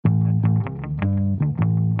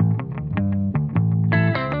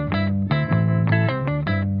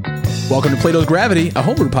Welcome to Plato's Gravity, a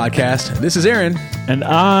homebrew podcast. This is Aaron. And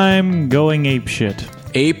I'm going ape shit.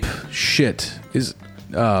 Ape shit is,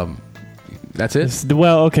 that's it?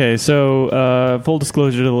 Well, okay, so full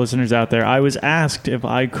disclosure to the listeners out there, I was asked if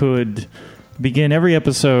I could begin every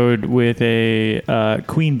episode with a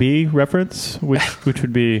Queen Bee reference, which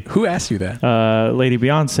would be... Who asked you that? Lady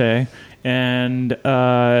Beyonce. And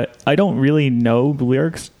I don't really know the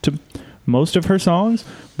lyrics to most of her songs,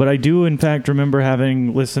 but I do, in fact, remember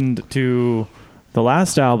having listened to the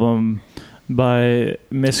last album by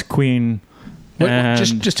Miss Queen.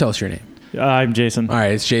 Just tell us your name. I'm Jason. All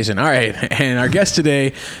right, it's Jason. All right, and our guest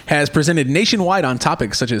today has presented nationwide on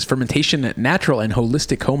topics such as fermentation, natural and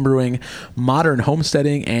holistic homebrewing, modern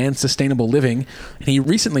homesteading, and sustainable living. And he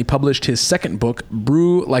recently published his second book,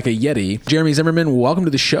 Brew Like a Yeti. Jereme Zimmerman, welcome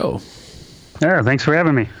to the show. Yeah, thanks for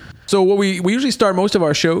having me. So we usually start most of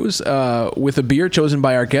our shows with a beer chosen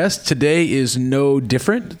by our guest. Today is no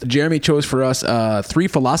different. Jereme chose for us Three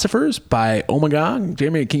Philosophers by Ommegang.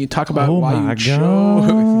 Jereme, can you talk about why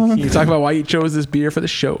you chose this beer for the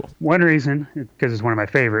show? One reason, because it's one of my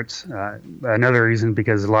favorites. Another reason,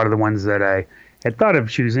 because a lot of the ones that I had thought of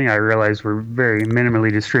choosing, I realized were very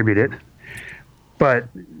minimally distributed. But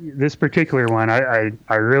this particular one,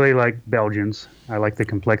 I really like Belgians. I like the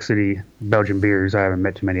complexity of Belgian beers. I haven't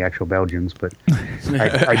met too many actual Belgians, but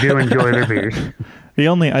I do enjoy their beers. The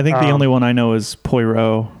only one I know is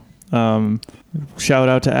Poirot. Shout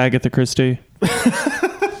out to Agatha Christie.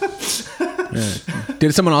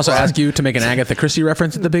 Did someone also ask you to make an Agatha Christie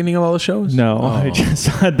reference at the beginning of all the shows? No, I just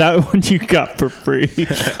had that one you got for free.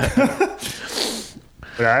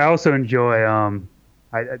 But I also enjoy...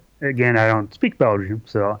 I don't speak Belgian,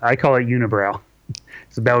 so I call it Unibrow.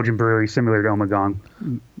 It's a Belgian brewery similar to Ommegang.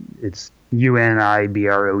 It's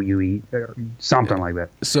Unibroue, something like that.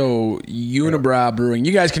 So Unibrow Brewing.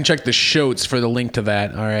 You guys can check the shows for the link to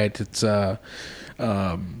that. All right, it's but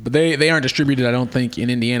they aren't distributed, I don't think, in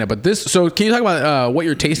Indiana. But this. So can you talk about what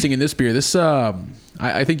you're tasting in this beer? This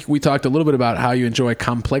I think we talked a little bit about how you enjoy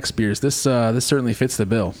complex beers. This certainly fits the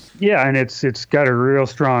bill. Yeah, and it's got a real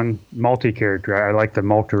strong malty character. I like the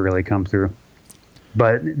malt to really come through.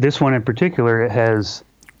 But this one in particular, it has,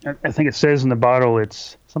 I think it says in the bottle,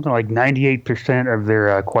 it's something like 98% of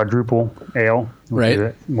their quadruple ale, which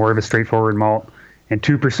is more of a straightforward malt, and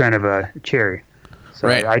 2% of a cherry. So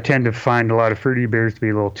I tend to find a lot of fruity beers to be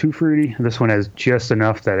a little too fruity. This one has just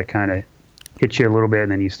enough that it kind of hits you a little bit,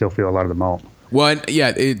 and then you still feel a lot of the malt. Well,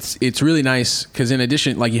 yeah, it's really nice because in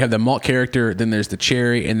addition, like you have the malt character, then there's the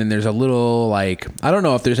cherry, and then there's a little like, I don't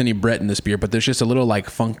know if there's any Brett in this beer, but there's just a little like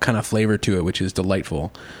funk kind of flavor to it, which is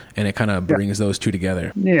delightful, and it kind of brings those two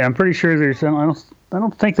together. Yeah, I'm pretty sure there's some. I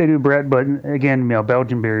don't think they do Brett, but again,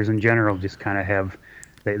 Belgian beers in general just kind of have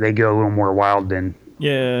they go a little more wild than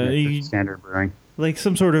standard brewing. Like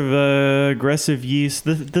some sort of aggressive yeast.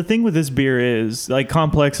 The thing with this beer is like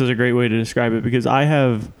complex is a great way to describe it because I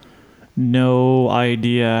have no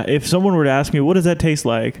idea. If someone were to ask me, what does that taste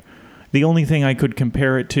like? The only thing I could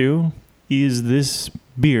compare it to is this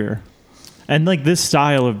beer. And like this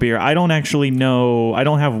style of beer, I don't actually know. I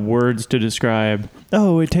don't have words to describe.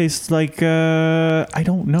 Oh, it tastes like, I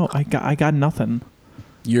don't know. I got nothing.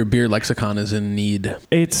 Your beer lexicon is in need.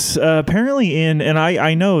 It's apparently in, and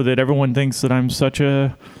I know that everyone thinks that I'm such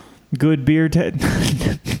a good beer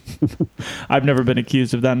I've never been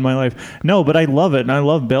accused of that in my life. No, but I love it, and I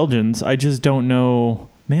love Belgians. I just don't know.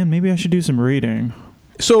 Man, maybe I should do some reading.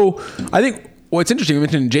 So I think what's interesting, we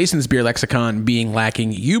mentioned Jason's beer lexicon being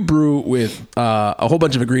lacking. You brew with a whole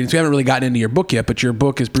bunch of ingredients. We haven't really gotten into your book yet, but your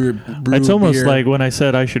book is brew It's almost beer. like when I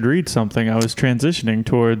said I should read something, I was transitioning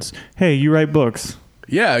towards, hey, you write books.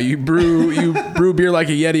 Yeah, you brew beer like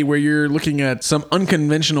a Yeti, where you're looking at some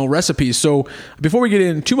unconventional recipes. So before we get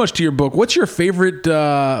in too much to your book, what's your favorite,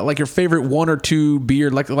 your favorite one or two beer,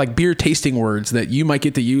 like beer tasting words that you might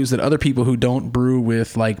get to use that other people who don't brew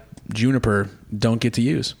with like juniper don't get to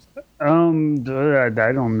use? I don't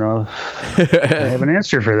know. I have an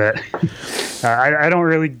answer for that. I don't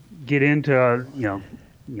really get into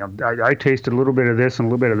I tasted a little bit of this and a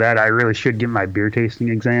little bit of that. I really should get my beer tasting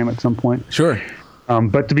exam at some point. Sure.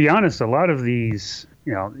 But to be honest, a lot of these,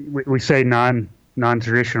 we say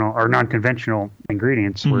non-traditional or non-conventional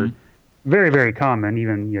ingredients were very, very common,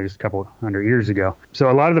 even just a couple hundred years ago. So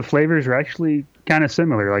a lot of the flavors are actually kind of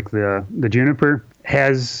similar. Like the juniper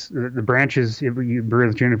has the branches. If you brew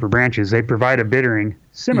with juniper branches, they provide a bittering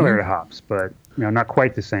similar to hops, but not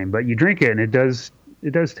quite the same. But you drink it, and it does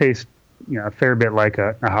taste a fair bit like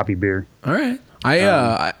a hoppy beer. All right.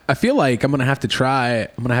 I feel like I'm gonna have to try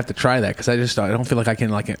that because I don't feel like I can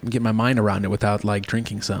get my mind around it without like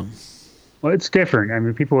drinking some. Well, it's different. I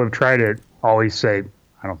mean, people who have tried it always say,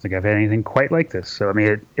 I don't think I've had anything quite like this. So, I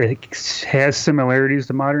mean, it has similarities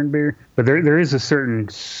to modern beer, but there is a certain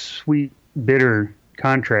sweet, bitter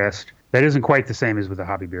contrast that isn't quite the same as with a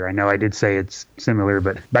hobby beer. I know I did say it's similar,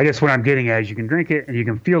 but I guess what I'm getting at is you can drink it and you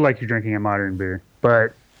can feel like you're drinking a modern beer,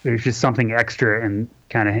 but there's just something extra and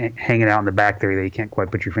kind of hanging out in the back there that you can't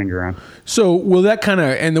quite put your finger on. So will that kind of,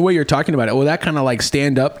 and the way you're talking about it, will that kind of like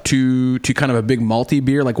stand up to kind of a big malty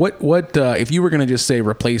beer? Like what if you were going to just say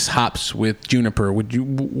replace hops with juniper, would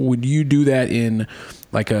you do that in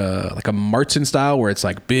like a Martzen style where it's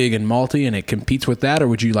like big and malty and it competes with that, or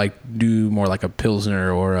would you like do more like a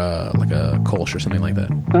Pilsner or like a Kolsch or something like that?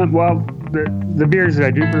 Well, the beers that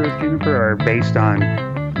I do brew with juniper are based on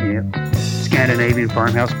Scandinavian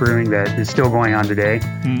farmhouse brewing that is still going on today.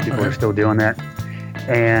 People are still doing that.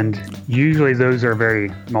 And usually those are very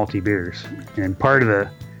malty beers. And part of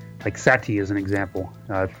like Sahti is an example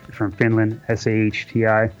from Finland,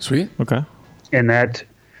 Sahti. Sweet. Okay. And that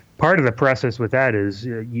part of the process with that is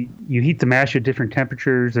you heat the mash at different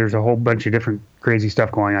temperatures. There's a whole bunch of different crazy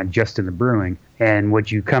stuff going on just in the brewing. And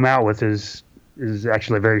what you come out with is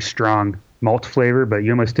actually a very strong malt flavor, but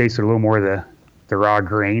you almost taste a little more of the raw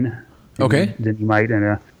grain. Okay. Than you might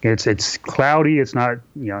in it's cloudy. It's not,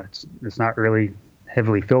 it's not really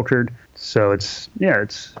heavily filtered. So it's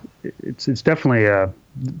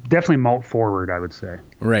definitely malt forward, I would say.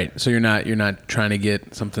 Right. So you're not trying to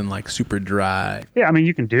get something like super dry. Yeah, I mean,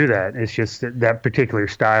 you can do that. It's just that particular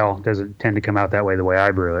style doesn't tend to come out that way the way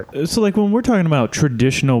I brew it. So like when we're talking about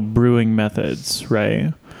traditional brewing methods,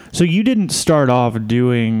 right? So you didn't start off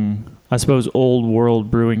doing, I suppose, old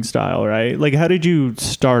world brewing style, right? Like how did you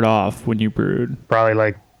start off when you brewed? Probably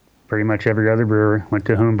like pretty much every other brewer. Went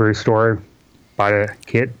to a homebrew store, bought a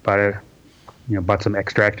kit, bought some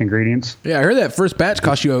extract ingredients. Yeah, I heard that first batch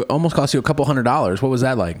almost cost you a couple $100s. What was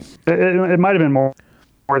that like? It might have been more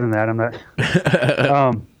than that. I'm not.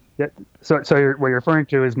 So what you're referring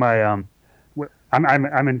to is my.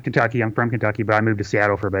 I'm in Kentucky. I'm from Kentucky, but I moved to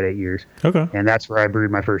Seattle for about 8 years. Okay. And that's where I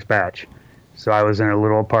brewed my first batch. So I was in a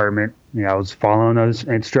little apartment. I was following those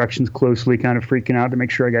instructions closely, kind of freaking out to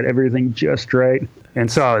make sure I got everything just right.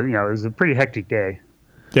 And so it was a pretty hectic day.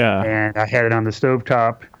 Yeah. And I had it on the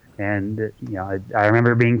stovetop. And, I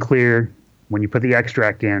remember it being clear when you put the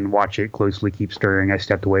extract in, watch it closely, keep stirring. I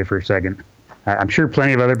stepped away for a second. I'm sure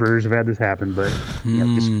plenty of other brewers have had this happen, but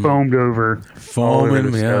just foamed over all over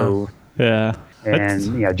the stove. Yeah.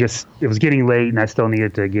 And, it was getting late and I still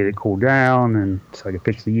needed to get it cooled down and so I could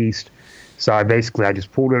fix the yeast. So I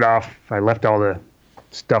just pulled it off. I left all the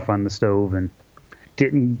stuff on the stove and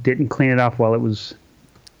didn't clean it off while it was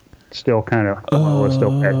still kind of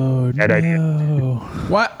bad idea.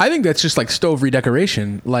 Well, I think that's just like stove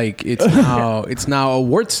redecoration. Like it's now a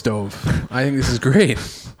wart stove. I think this is great.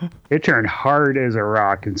 It turned hard as a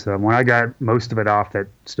rock, and so when I got most of it off, that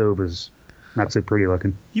stove was not so pretty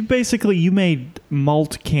looking. You made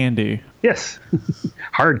malt candy. Yes,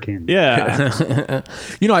 hard candy. Yeah.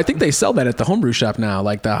 I think they sell that at the homebrew shop now,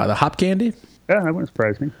 like the hop candy. Yeah, that wouldn't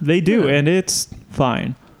surprise me. They do, and it's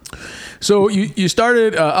fine. So you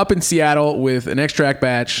started up in Seattle with an extract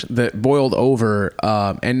batch that boiled over,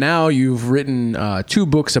 and now you've written 2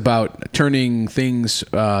 books about turning things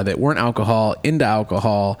that weren't alcohol into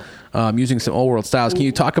alcohol using some old world styles. Can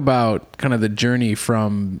you talk about kind of the journey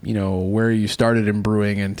from where you started in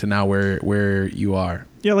brewing and to now where you are?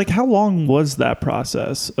 Yeah, like how long was that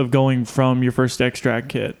process of going from your first extract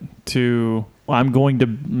kit to I'm going to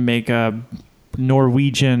make a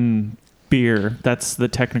Norwegian beer? That's the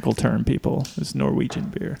technical term, people, is Norwegian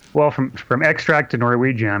beer. Well, from extract to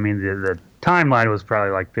Norwegian, I mean, the timeline was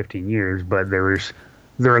probably like 15 years, but there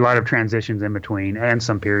were a lot of transitions in between and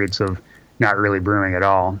some periods of not really brewing at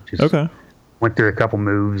all. Just went through a couple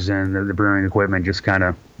moves and the brewing equipment just kind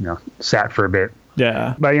of, sat for a bit.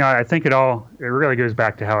 Yeah. But, I think it really goes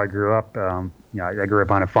back to how I grew up. I grew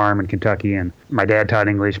up on a farm in Kentucky, and my dad taught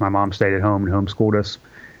English. My mom stayed at home and homeschooled us.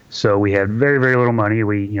 So we had very, very little money.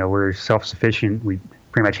 We, were self-sufficient. We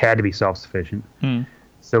pretty much had to be self-sufficient.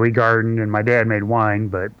 So we gardened, and my dad made wine,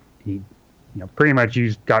 but he, pretty much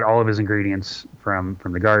got all of his ingredients from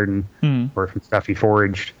the garden or from stuff he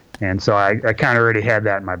foraged. And so I kind of already had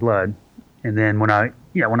that in my blood. And then when I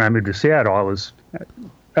moved to Seattle,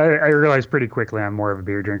 I realized pretty quickly I'm more of a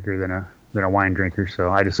beer drinker than a wine drinker.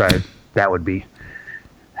 So I decided that would be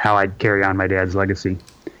how I'd carry on my dad's legacy.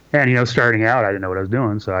 And, starting out, I didn't know what I was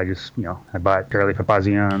doing. So I just, I bought Charlie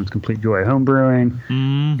Papazian's Complete Joy Home Brewing,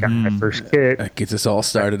 got my first kit. That gets us all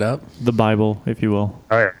started up. The Bible, if you will.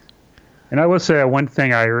 Oh, yeah. And I will say one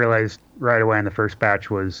thing I realized right away in the first batch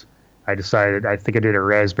was I think I did a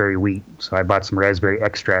raspberry wheat. So I bought some raspberry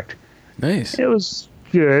extract. Nice. It was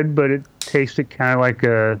good, but it tasted kind of like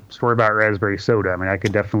a store-bought raspberry soda. I mean, I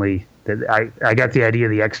could definitely. I got the idea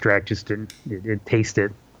of the extract just didn't. It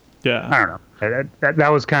tasted. Yeah. I don't know.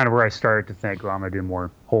 That was kind of where I started to think, well, I'm going to do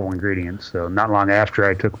more whole ingredients. So not long after,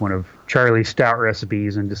 I took one of Charlie's stout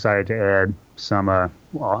recipes and decided to add some, I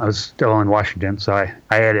was still in Washington, so I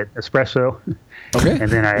added espresso. Okay.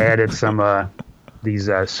 And then I added some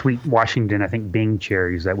these sweet Washington, I think, Bing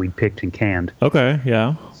cherries that we picked and canned. Okay,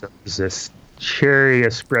 yeah. So it was this cherry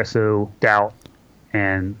espresso stout,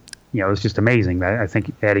 and, it was just amazing. I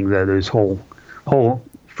think adding those whole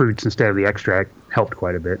fruits instead of the extract helped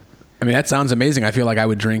quite a bit. I mean, that sounds amazing. I feel like I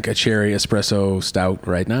would drink a cherry espresso stout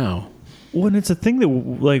right now. When it's a thing that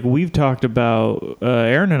we've talked about,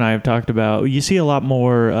 Aaron and I have talked about, you see a lot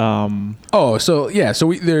more. There's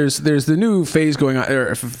the new phase going on,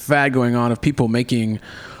 or fad going on, of people making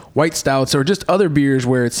white stouts or just other beers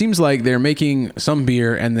where it seems like they're making some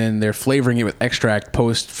beer and then they're flavoring it with extract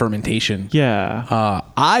post fermentation. Yeah.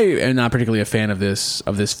 I am not particularly a fan of this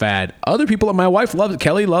fad. Other people, my wife loves.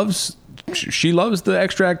 Kelly loves. She loves the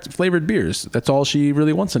extract flavored beers. That's all she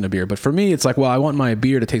really wants in a beer. But for me, it's like, well, I want my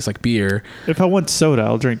beer to taste like beer. If I want soda,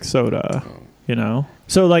 I'll drink soda.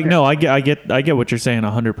 So no, I get what you're saying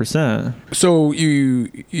 100%. So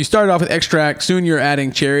you started off with extract. Soon you're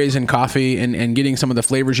adding cherries and coffee and getting some of the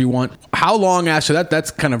flavors you want. How long after that?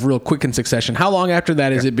 That's kind of real quick in succession. How long after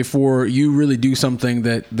that is it before you really do something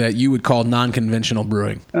that you would call non-conventional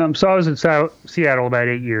brewing? So I was in Seattle about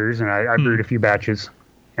 8 years, and I brewed a few batches.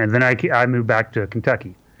 And then I moved back to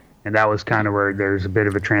Kentucky, and that was kind of where there's a bit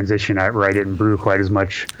of a transition where I didn't brew quite as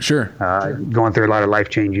much. Sure. Going through a lot of life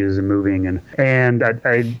changes and moving, and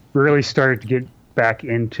I really started to get back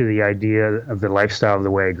into the idea of the lifestyle of the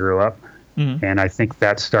way I grew up, and I think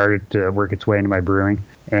that started to work its way into my brewing.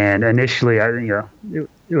 And initially, it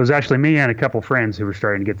was actually me and a couple friends who were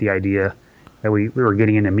starting to get the idea that we were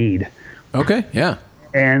getting into mead. Okay. Yeah.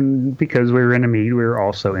 And because we were into mead, we were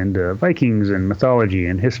also into Vikings and mythology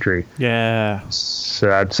and history. Yeah.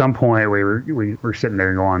 So at some point, we were sitting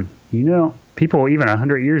there going, people even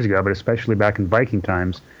 100 years ago, but especially back in Viking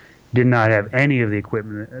times, did not have any of the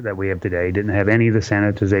equipment that we have today, didn't have any of the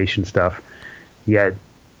sanitization stuff. Yet,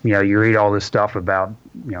 you read all this stuff about,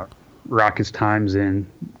 raucous times in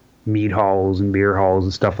mead halls and beer halls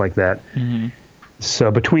and stuff like that. Mm-hmm.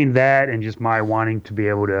 So between that and just my wanting to be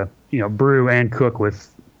able to, brew and cook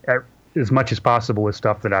with as much as possible with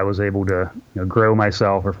stuff that I was able to grow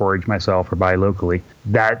myself or forage myself or buy locally,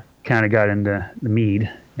 that kind of got into the mead.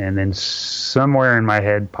 And then somewhere in my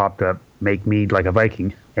head popped up, make mead like a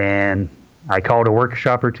Viking. And I called a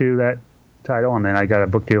workshop or two that title, and then I got a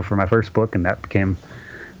book deal for my first book, and that became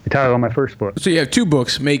the title of my first book. So you have two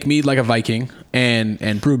books, Make Mead Like a Viking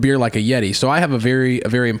and Brew Beer Like a Yeti. So I have a very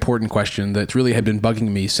important question that's really had been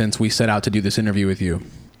bugging me since we set out to do this interview with you.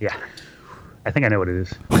 Yeah. I think I know what it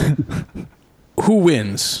is. Who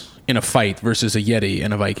wins in a fight versus a Yeti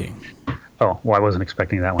and a Viking? Oh, well, I wasn't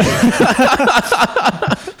expecting that one.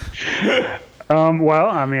 Well,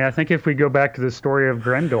 I mean, I think if we go back to the story of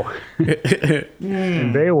Grendel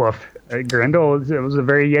and Beowulf, Grendel was a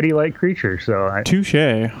very Yeti-like creature. So touche.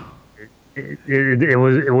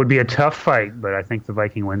 It would be a tough fight, but I think the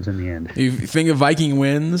Viking wins in the end. You think a Viking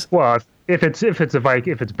wins? Well, if it's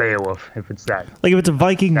Beowulf, if it's that. Like if it's a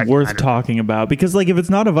Viking worth talking about, because like if it's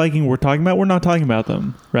not a Viking we're talking about, we're not talking about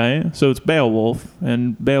them, right? So it's Beowulf,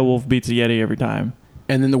 and Beowulf beats a Yeti every time.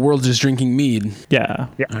 And then the world's just drinking mead. Yeah.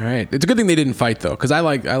 All right. It's a good thing they didn't fight though, because I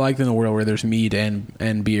like in a world where there's mead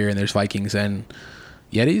and beer, and there's Vikings and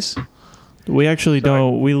Yetis. We actually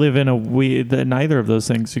don't. We live in neither of those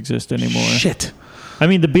things exist anymore. Shit. I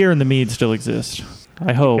mean, the beer and the mead still exist.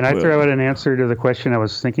 I hope. Can I throw out an answer to the question I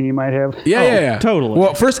was thinking you might have? Yeah. Totally.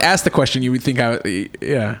 Well, first ask the question you would think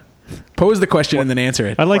pose the question and then answer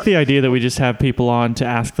it. I like the idea that we just have people on to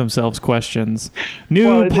ask themselves questions.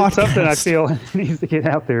 It's something I feel needs to get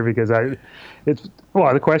out there because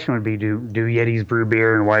the question would be, do Yetis brew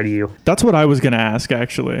beer, and why do you? That's what I was going to ask,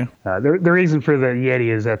 actually. The reason for the Yeti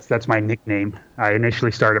is that's my nickname. I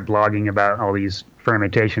initially started blogging about all these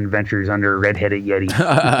fermentation ventures under Red-Headed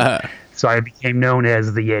Yeti. So I became known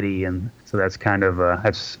as the Yeti, and so that's kind of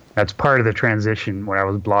that's part of the transition when I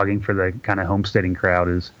was blogging for the kind of homesteading crowd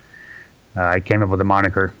is I came up with the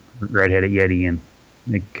moniker Red-Headed Yeti, and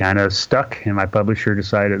it kind of stuck, and my publisher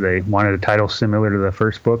decided they wanted a title similar to the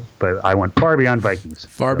first book, but I went far beyond Vikings.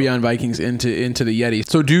 Beyond Vikings into the Yeti.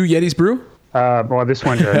 So do Yetis brew? Well, this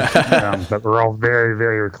one does, but we're all very,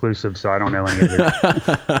 very reclusive, so I don't know any of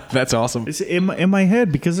it. That's awesome. It's in my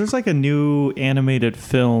head, because there's like a new animated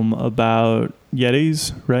film about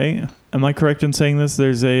Yetis, right? Am I correct in saying this?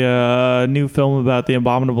 There's a new film about the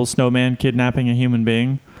abominable snowman kidnapping a human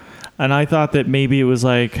being. And I thought that maybe it was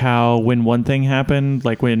like how when One Thing happened,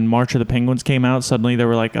 like when March of the Penguins came out, suddenly there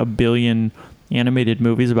were like a billion animated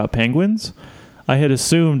movies about penguins. I had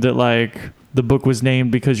assumed that like the book was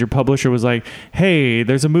named because your publisher was like, hey,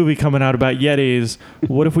 there's a movie coming out about Yetis.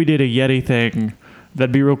 What if we did a Yeti thing?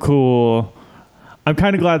 That'd be real cool. I'm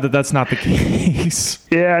kind of glad that that's not the case.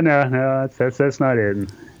 Yeah, no, that's not it.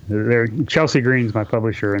 They're Chelsea Green's my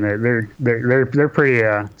publisher, and they're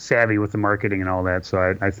pretty savvy with the marketing and all that.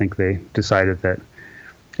 So I think they decided that.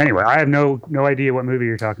 Anyway, I have no idea what movie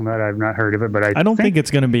you're talking about. I've not heard of it, but I don't think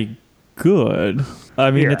it's going to be good.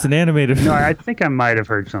 I mean, it's an animated. No, I think I might have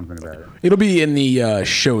heard something about it. It'll be in the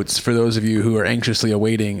shows for those of you who are anxiously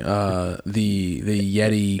awaiting the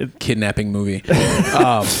Yeti kidnapping movie.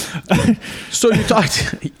 So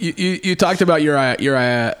you talked about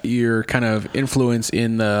your kind of influence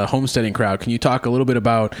in the homesteading crowd. Can you talk a little bit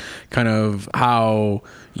about kind of how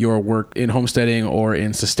your work in homesteading or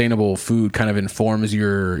in sustainable food kind of informs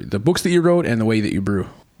the books that you wrote and the way that you brew?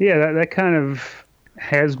 Yeah, that kind of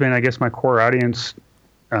has been, I guess, my core audience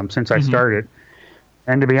since I started.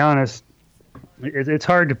 And to be honest, it's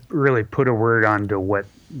hard to really put a word onto what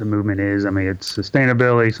the movement is. I mean, it's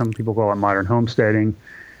sustainability. Some people call it modern homesteading,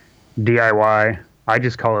 DIY. I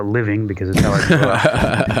just call it living because it's how I grew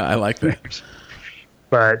up. I like that.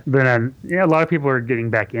 But then, a lot of people are getting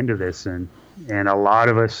back into this, and a lot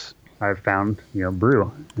of us I've found,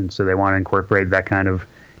 brew. And so they want to incorporate that kind of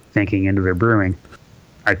thinking into their brewing.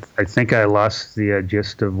 I think I lost the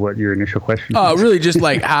gist of what your initial question was. Really just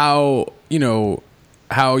like how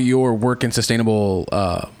your work in sustainable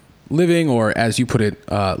living, or as you put it,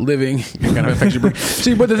 living, kind of affects your brewing.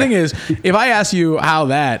 See, but the thing is, if I ask you how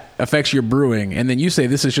that affects your brewing, and then you say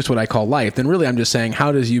this is just what I call life, then really I'm just saying,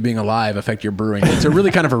 how does you being alive affect your brewing? It's a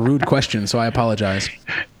really kind of a rude question, so I apologize.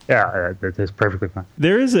 Yeah, that's perfectly fine.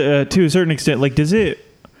 There is, to a certain extent, like,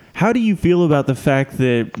 how do you feel about the fact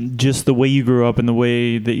that just the way you grew up and the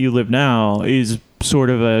way that you live now is sort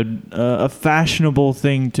of a fashionable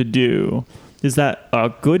thing to do? Is that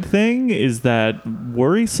a good thing? Is that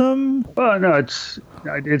worrisome? Well, no, it's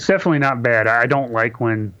definitely not bad. I don't like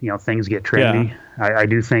when things get trendy. Yeah. I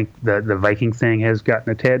do think the Viking thing has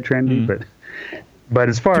gotten a tad trendy, but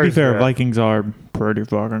as far as, to be fair, Vikings are pretty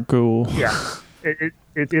fucking cool. Yeah.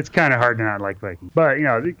 It's kind of hard to not like Vikings. But,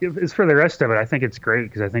 as for the rest of it, I think it's great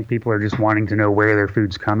because I think people are just wanting to know where their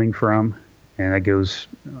food's coming from. And that goes,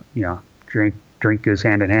 drink goes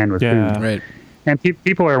hand in hand with food. Right. And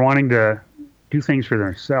people are wanting to do things for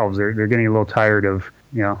themselves. They're getting a little tired of,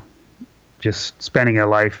 just spending a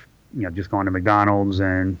life, just going to McDonald's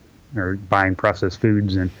or buying processed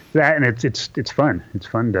foods and that. And it's fun. It's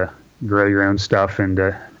fun to grow your own stuff and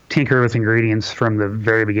to tinker with ingredients from the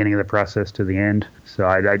very beginning of the process to the end. So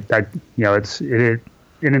it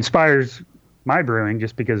inspires my brewing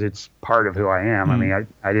just because it's part of who I am. I mean,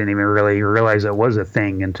 I didn't even really realize it was a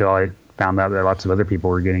thing until I found out that lots of other people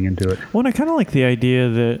were getting into it. Well, I kind of like the idea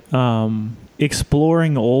that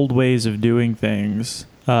exploring old ways of doing things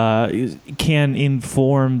can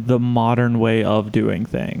inform the modern way of doing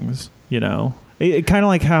things, It kind of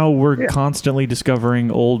like how we're constantly discovering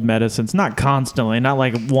old medicines. Not constantly, not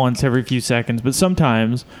like once every few seconds, but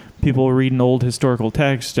sometimes people will read an old historical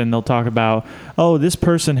text and they'll talk about, oh, this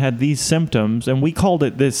person had these symptoms, and we called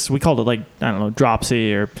it like, I don't know,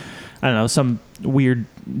 dropsy or, I don't know, some weird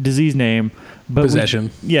disease name. But possession.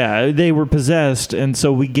 They were possessed, and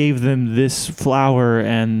so we gave them this flower,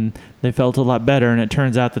 and they felt a lot better, and it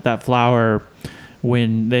turns out that flower,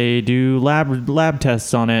 when they do lab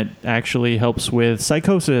tests on it, actually helps with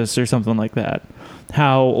psychosis or something like that.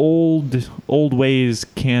 How old ways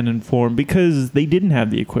can inform, because they didn't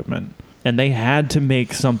have the equipment and they had to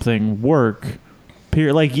make something work.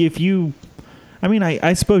 Like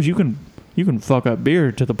I suppose you can fuck up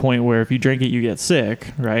beer to the point where if you drink it you get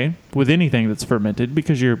sick, right? With anything that's fermented,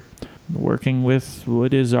 because you're working with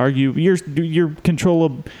what is you're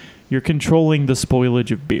controlling the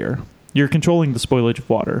spoilage of beer. You're controlling the spoilage of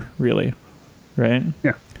water, really, right?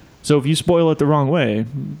 Yeah. So if you spoil it the wrong way,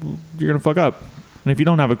 you're going to fuck up. And if you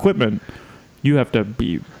don't have equipment, you have to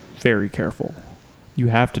be very careful. You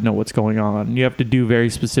have to know what's going on. You have to do very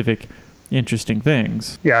specific, interesting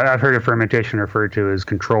things. Yeah, I've heard of fermentation referred to as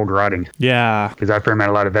controlled rotting. Yeah. Because I ferment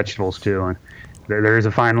a lot of vegetables, too. And there is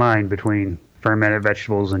a fine line between fermented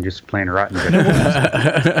vegetables and just plain rotten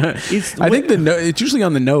vegetables. I think it's usually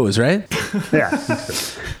on the nose, right? Yeah.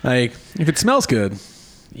 Like, if it smells good,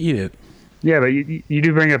 eat it. Yeah, but you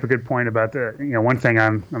do bring up a good point about the, one thing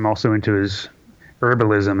I'm also into is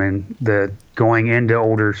herbalism and the going into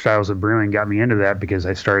older styles of brewing got me into that, because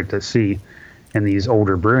I started to see in these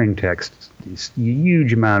older brewing texts these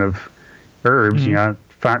huge amount of herbs. You know,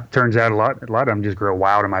 turns out a lot of them just grow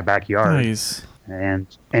wild in my backyard. Nice.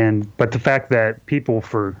 But the fact that people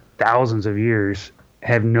for thousands of years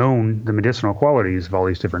have known the medicinal qualities of all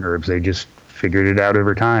these different herbs, they just figured it out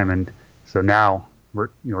over time, and so now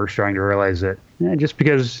we're starting to realize that just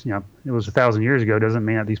because it was 1,000 years ago doesn't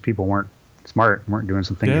mean that these people weren't smart, weren't doing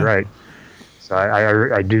some things right. So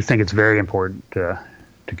I do think it's very important to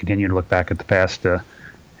continue to look back at the past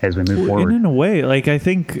as we move forward. And in a way, like I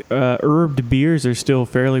think herbed beers are still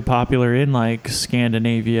fairly popular in like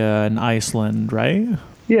Scandinavia and Iceland, right?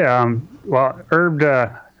 Yeah. Well, herbed,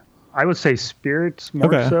 I would say spirits more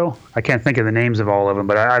so. I can't think of the names of all of them,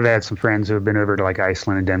 but I've had some friends who have been over to like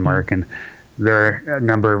Iceland and Denmark, and there are a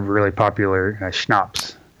number of really popular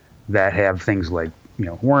schnapps that have things like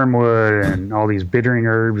wormwood and all these bittering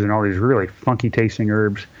herbs and all these really funky tasting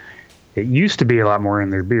herbs. It used to be a lot more in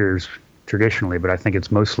their beers traditionally, but I think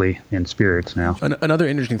it's mostly in spirits now. Another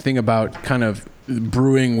interesting thing about kind of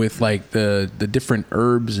brewing with like the different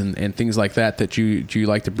herbs and things like that you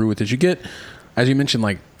like to brew with is you get, as you mentioned,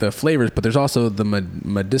 like the flavors, but there's also the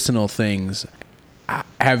medicinal things.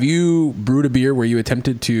 Have you brewed a beer where you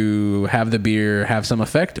attempted to have the beer have some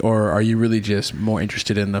effect, or are you really just more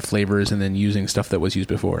interested in the flavors and then using stuff that was used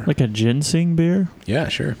before? Like a ginseng beer? Yeah,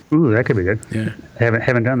 sure. Ooh, that could be good. Yeah.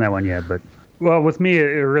 Haven't done that one yet, but well, with me, it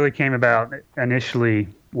really came about initially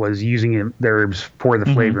was using the herbs for the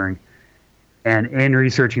flavoring. And in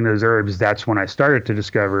researching those herbs, that's when I started to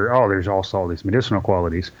discover, there's also all these medicinal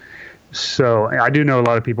qualities. So I do know a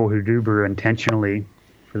lot of people who do brew intentionally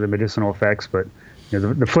for the medicinal effects, but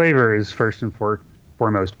the flavor is first and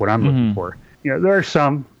foremost what I'm looking for. There are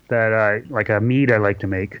some that like a mead I like to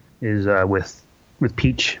make is with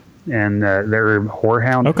peach and the herb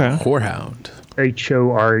horehound. Okay. Horehound.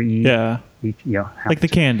 HORE. Yeah. Like the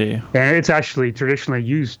candy. And it's actually traditionally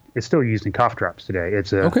used. It's still used in cough drops today.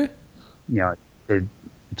 It's it's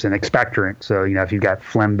an expectorant. So if you've got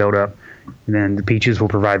phlegm buildup, and then the peaches will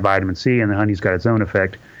provide vitamin C, and the honey's got its own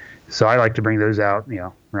effect. So I like to bring those out,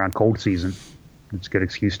 around cold season. It's a good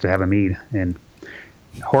excuse to have a mead. And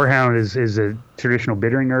horehound is a traditional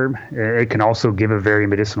bittering herb. It can also give a very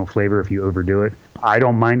medicinal flavor if you overdo it. I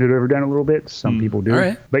don't mind it overdone a little bit. Some people do.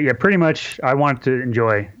 Right. But yeah, pretty much I want to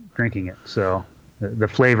enjoy drinking it. So the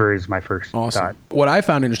flavor is my first thought. What I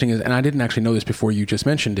found interesting is, and I didn't actually know this before you just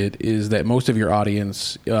mentioned it, is that most of your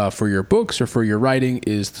audience for your books or for your writing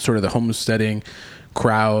is sort of the homesteading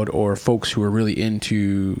crowd, or folks who are really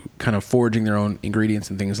into kind of foraging their own ingredients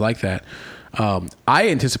and things like that. I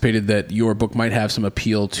anticipated that your book might have some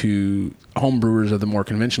appeal to home brewers of the more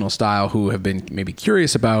conventional style who have been maybe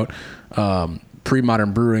curious about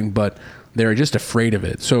pre-modern brewing, but they're just afraid of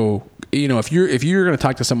it. So, if you're going to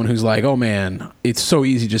talk to someone who's like, oh man, it's so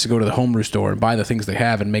easy just to go to the homebrew store and buy the things they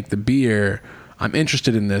have and make the beer, I'm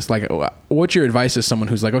interested in this. Like, what's your advice to someone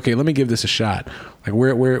who's like, okay, let me give this a shot? Like,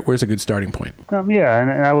 where's a good starting point? Yeah,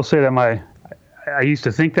 and I will say that I used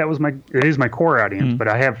to think it is my core audience, but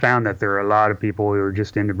I have found that there are a lot of people who are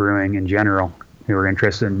just into brewing in general who are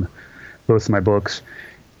interested in both of my books.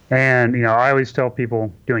 And, I always tell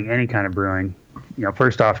people doing any kind of brewing,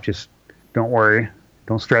 first off, just don't worry.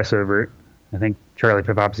 Don't stress over it. I think Charlie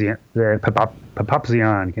Papapzian,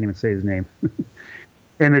 can't even say his name.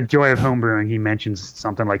 In The Joy of Homebrewing, he mentions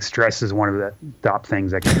something like stress is one of the top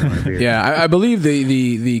things that can ruin a beer. Yeah, I believe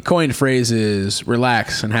the coined phrase is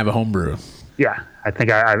relax and have a homebrew. Yeah, I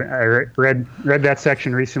think I read that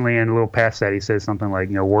section recently, and a little past that, he says something like,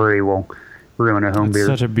 worry will ruin a home beer.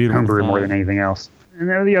 Such a beautiful homebrew more thought. than anything else. And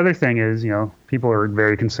then the other thing is, people are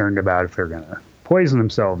very concerned about if they're going to poison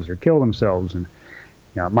themselves or kill themselves. And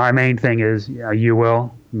my main thing is, you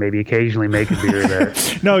will maybe occasionally make a beer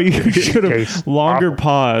that No, you should have longer awful.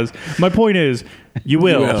 Pause. My point is, you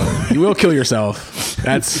will. You will kill yourself.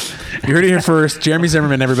 You heard it here first. Jereme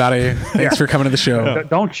Zimmerman, everybody. Thanks for coming to the show.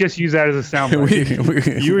 Don't just use that as a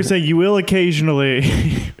soundbite. You were saying you will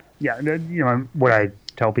occasionally. Yeah, what I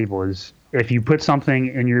tell people is, if you put something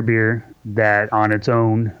in your beer that on its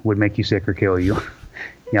own would make you sick or kill you,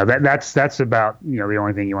 that's about the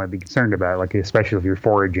only thing you want to be concerned about. Like, especially if you're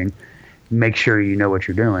foraging, make sure you know what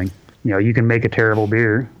you're doing. You can make a terrible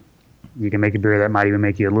beer. You can make a beer that might even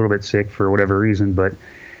make you a little bit sick for whatever reason, but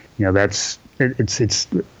it's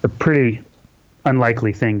a pretty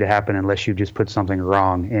unlikely thing to happen unless you just put something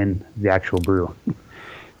wrong in the actual brew.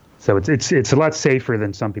 So it's a lot safer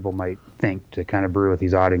than some people might think to kind of brew with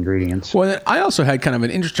these odd ingredients. Well, I also had kind of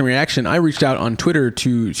an interesting reaction. I reached out on Twitter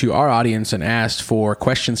to our audience and asked for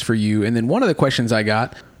questions for you. And then one of the questions I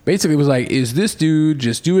got basically was like, is this dude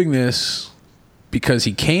just doing this because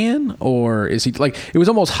he can, or is he like, it was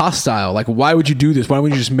almost hostile. Like, why would you do this? Why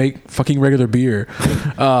wouldn't you just make fucking regular beer?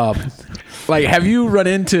 Like, have you run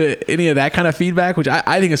into any of that kind of feedback, which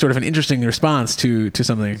I think is sort of an interesting response to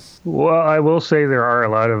something? Well, I will say there are a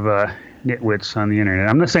lot of nitwits on the internet.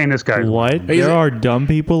 I'm not saying this guy's what? There are dumb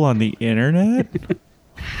people on the internet?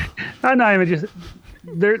 No, even just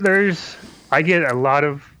there's. I get a lot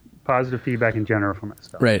of positive feedback in general from that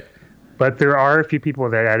stuff. Right. But there are a few people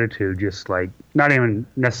with that attitude, just like not even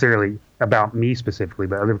necessarily about me specifically,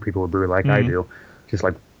 but other people who brew like I do. Just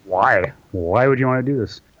like, why? Why would you want to do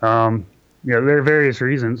this? There are various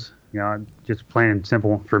reasons. Just plain and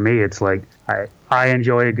simple. For me, it's like I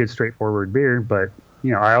enjoy a good straightforward beer, but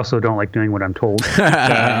I also don't like doing what I'm told.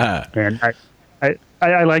 And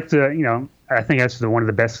I like to, I think that's one of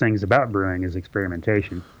the best things about brewing is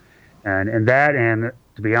experimentation. And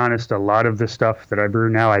to be honest, a lot of the stuff that I brew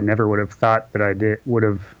now, I never would have thought that would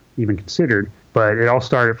have even considered. But it all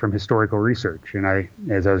started from historical research. And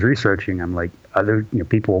as I was researching, I'm like, other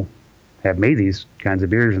people have made these kinds of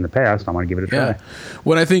beers in the past. I want to give it a try.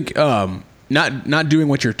 Well, I think not doing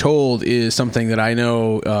what you're told is something that I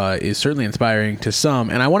know is certainly inspiring to some.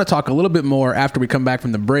 And I want to talk a little bit more after we come back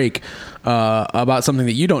from the break about something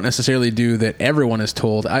that you don't necessarily do that everyone is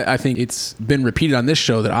told. I think it's been repeated on this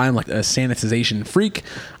show that I'm like a sanitization freak.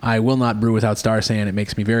 I will not brew without Star San. It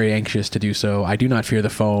makes me very anxious to do so. I do not fear the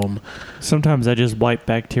foam. Sometimes I just wipe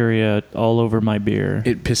bacteria all over my beer.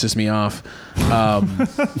 It pisses me off.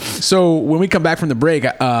 So when we come back from the break,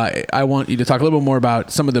 I want you to talk a little bit more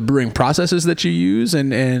about some of the brewing processes that you use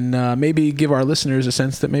and maybe give our listeners a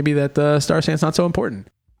sense that maybe that Star San's not so important.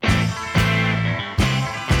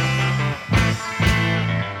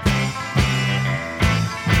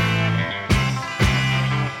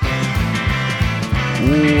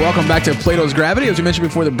 Welcome back to Plato's Gravity. As we mentioned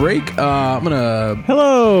before the break,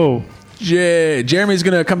 Hello. Jeremy's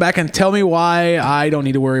gonna come back and tell me why I don't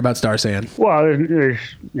need to worry about Star San. Well, there's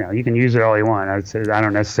you can use it all you want. I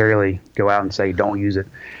don't necessarily go out and say don't use it.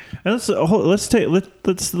 And let's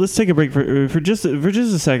take a break for just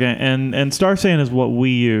a second. And Star San is what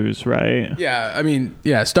we use, right? Yeah, I mean,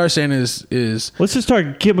 Star San is. Let's just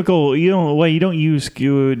start chemical. You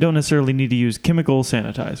don't necessarily need to use chemical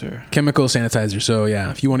sanitizer. Chemical sanitizer. So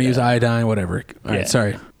yeah, if you want to use iodine, whatever. All right,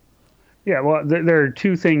 sorry. Yeah, well, there are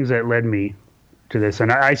two things that led me to this,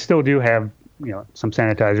 and I still do have some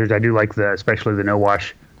sanitizers. I do like especially the no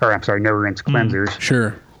rinse cleansers.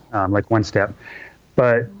 Sure. Like One Step,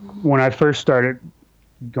 but when I first started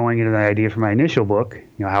going into the idea for my initial book,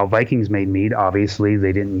 how Vikings made mead, obviously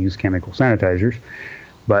they didn't use chemical sanitizers,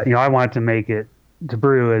 but I wanted to make it to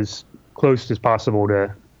brew as close as possible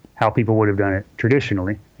to how people would have done it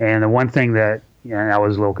traditionally. And the one thing that I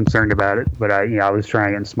was a little concerned about it, but I was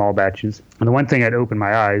trying it in small batches. And the one thing that opened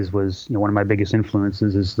my eyes was one of my biggest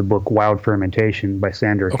influences is the book Wild Fermentation by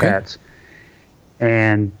Sandra Katz.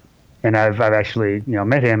 And I've actually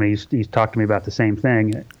met him, and he's talked to me about the same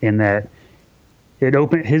thing, in that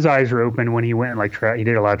his eyes were open when he went and he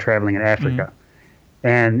did a lot of traveling in Africa.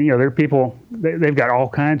 And there are people, they've got all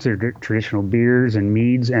kinds of traditional beers and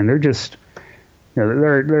meads, and they're just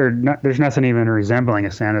there's nothing even resembling a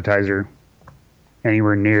sanitizer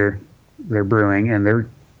anywhere near their brewing, and they're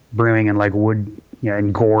brewing in like wood,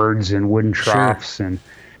 in gourds and wooden troughs and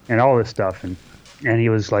all this stuff. And he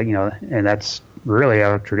was like, and that's really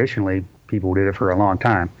how traditionally people did it for a long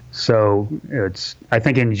time. So I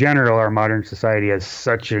think in general, our modern society has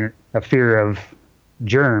such a fear of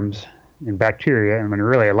germs and bacteria. I mean,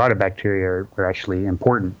 really a lot of bacteria are actually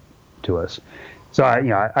important to us. So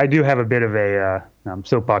I do have a bit of a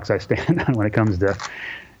soapbox I stand on when it comes to,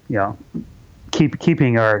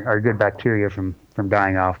 keeping our good bacteria from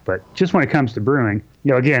dying off. But just when it comes to brewing,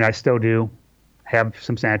 again, I still do have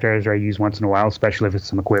some sanitizer I use once in a while, especially if it's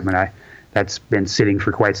some equipment that's been sitting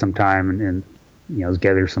for quite some time and has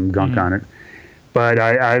gathered some gunk on it. But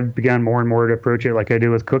I've begun more and more to approach it like I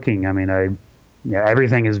do with cooking. I mean,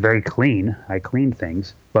 everything is very clean. I clean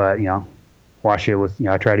things, but wash it with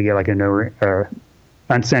I try to get like a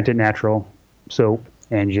unscented natural soap.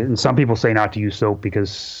 And some people say not to use soap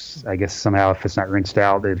because I guess somehow if it's not rinsed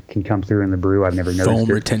out, it can come through in the brew. I've never noticed foam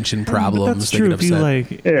retention problems. But that's true. If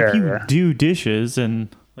you do dishes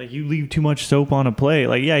and like you leave too much soap on a plate,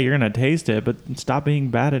 you're gonna taste it, but stop being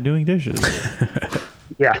bad at doing dishes.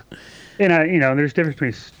 Yeah, and there's a difference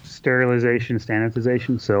between sterilization and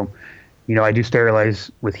sanitization. So, I do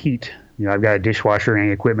sterilize with heat. I've got a dishwasher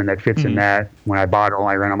and equipment that fits in that. When I bottle,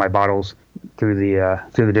 I run all my bottles through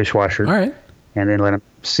the dishwasher. All right. And then let them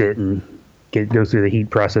sit and go through the heat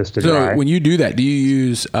process to dry. So when you do that, do you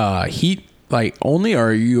use heat like only, or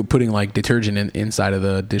are you putting like detergent inside of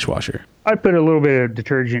the dishwasher? I put a little bit of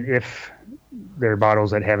detergent if they're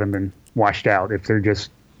bottles that haven't been washed out. If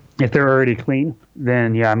they're already clean,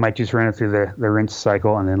 then yeah, I might just run it through the rinse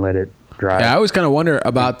cycle and then let it dry. Yeah, I always kind of wonder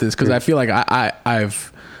about this because I feel like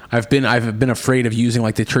I've been afraid of using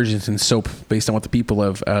like detergents and soap based on what the people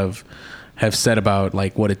have said about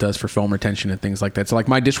like what it does for foam retention and things like that. So like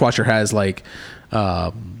my dishwasher has like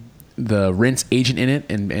the rinse agent in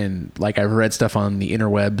it, and like I've read stuff on the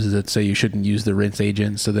interwebs that say you shouldn't use the rinse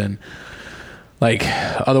agent. So then like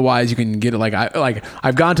otherwise you can get it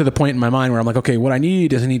I've gone to the point in my mind where I'm like, okay, what I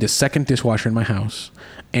need is a second dishwasher in my house,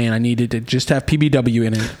 and I need it to just have PBW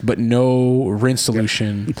in it but no rinse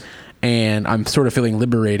solution. And I'm sort of feeling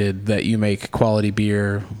liberated that you make quality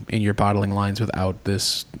beer in your bottling lines without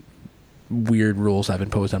this weird rules I've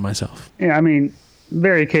imposed on myself. Yeah, I mean,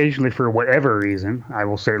 very occasionally for whatever reason, I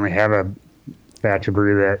will certainly have a batch of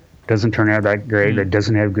brew that doesn't turn out that great, that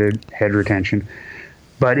doesn't have good head retention.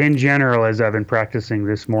 But in general, as I've been practicing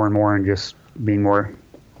this more and more and just being more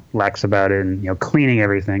lax about it and, cleaning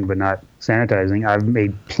everything but not sanitizing, I've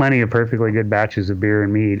made plenty of perfectly good batches of beer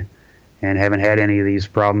and mead and haven't had any of these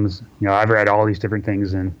problems. I've read all these different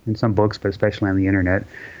things in some books, but especially on the internet.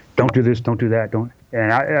 Don't do this, don't do that, don't.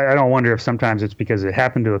 And I don't wonder if sometimes it's because it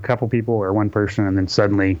happened to a couple people or one person, and then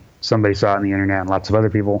suddenly somebody saw it on the internet and lots of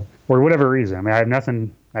other people, or whatever reason. I mean,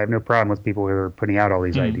 I have no problem with people who are putting out all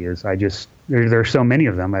these ideas. I just, there are so many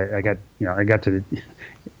of them. I got to,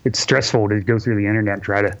 it's stressful to go through the internet and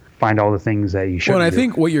try to find all the things that you shouldn't Well, and I do.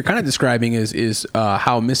 think what you're kind of describing is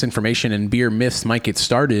how misinformation and beer myths might get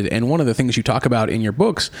started. And one of the things you talk about in your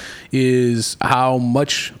books is how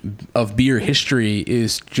much of beer history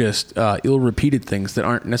is just ill-repeated things that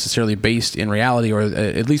aren't necessarily based in reality, or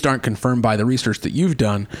at least aren't confirmed by the research that you've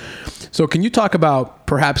done. So can you talk about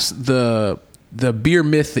perhaps the beer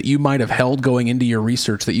myth that you might have held going into your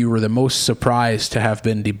research that you were the most surprised to have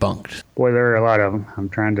been debunked? Boy, there are a lot of them. I'm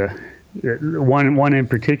trying to. One in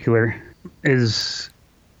particular is,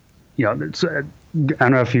 it's, I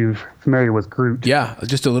don't know if you're familiar with Groot. Yeah,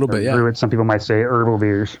 just a little bit. Yeah. Groot, some people might say herbal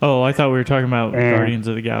beers. Oh, I thought we were talking about Guardians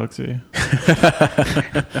of the Galaxy.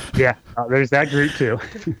 Yeah, there's that Groot too.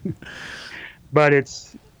 But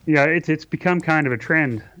it's become kind of a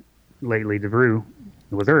trend lately to brew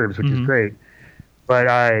with herbs, which is great. But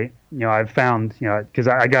I've found, because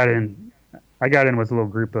I got in with a little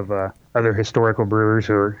group of other historical brewers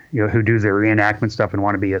who do their reenactment stuff and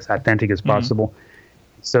want to be as authentic as possible.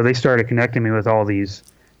 So they started connecting me with all these,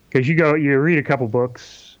 because you read a couple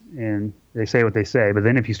books and they say what they say, but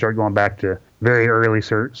then if you start going back to very early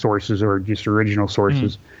sources or just original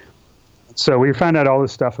sources, so we found out all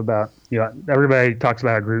this stuff about, everybody talks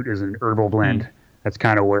about how Groot is an herbal blend. That's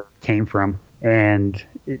kind of where it came from. And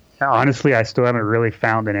honestly, I still haven't really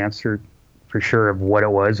found an answer for sure of what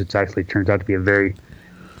it was. It actually turns out to be a very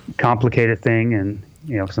complicated thing, and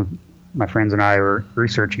some my friends and I are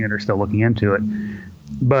researching it or still looking into it.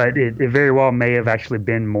 But it very well may have actually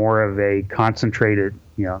been more of a concentrated,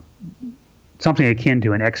 something akin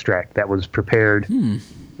to an extract that was prepared and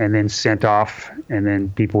then sent off, and then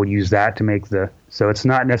people would use that to make so it's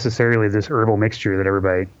not necessarily this herbal mixture that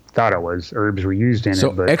everybody thought it was. Herbs were used in it.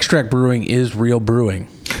 So extract brewing is real brewing.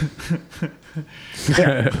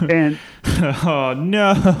 Yeah, and Oh,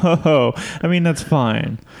 no. I mean, that's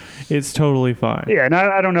fine. It's totally fine. yeah, and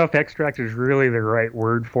I don't know if extract is really the right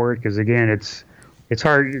word for it, because again, it's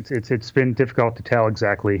hard. It's been difficult to tell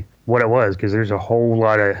exactly what it was, because there's a whole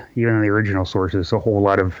lot of, even in the original sources, a whole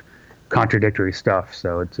lot of contradictory stuff.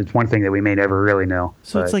 So it's one thing that we may never really know.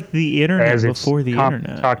 So But it's like the internet before the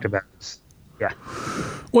internet. Talked about. Yeah.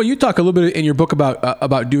 Well, you talk a little bit in your book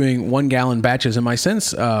about doing 1 gallon batches, and my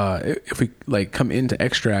sense, if we like come into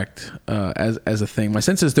extract as a thing, my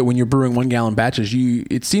sense is that when you're brewing 1 gallon batches,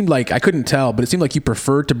 it seemed like, I couldn't tell, but it seemed like you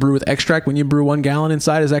prefer to brew with extract when you brew 1 gallon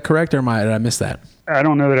inside. Is that correct, or did I miss that? I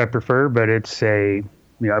don't know that I prefer, but it's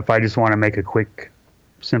if I just want to make a quick,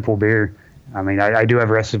 simple beer, I mean, I do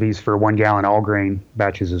have recipes for 1 gallon all grain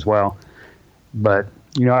batches as well, but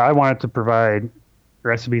I wanted to provide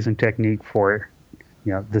recipes and technique for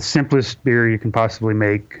the simplest beer you can possibly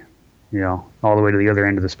make, all the way to the other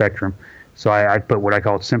end of the spectrum. So I put what I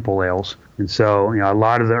call simple ales. And so, a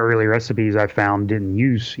lot of the early recipes I found didn't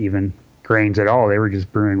use even grains at all. They were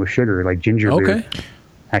just brewing with sugar, like ginger beer.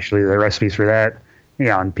 Actually, the recipes for that,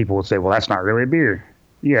 and people would say, well, that's not really a beer.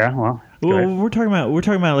 Yeah, well, we're talking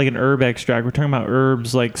about like an herb extract. We're talking about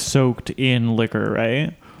herbs like soaked in liquor,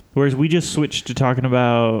 right? Whereas we just switched to talking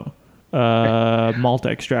about malt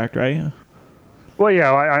extract, right? Well,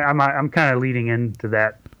 yeah, I'm kind of leading into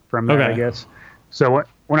that from that, I guess. So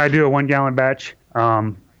when I do a 1 gallon batch,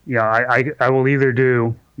 I will either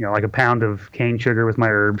do, like a pound of cane sugar with my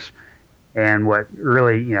herbs, and what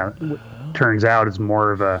really, turns out is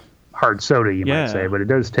more of a hard soda, you might say, but it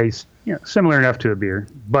does taste, similar enough to a beer.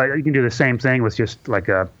 But you can do the same thing with just like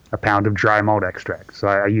a pound of dry malt extract. So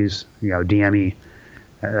I use, DME.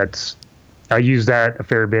 I use that a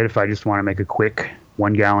fair bit if I just want to make a quick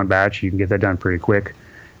 1 gallon batch. You can get that done pretty quick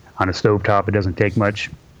on a stovetop. It doesn't take much.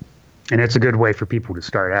 And it's a good way for people to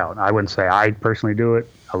start out. I wouldn't say I personally do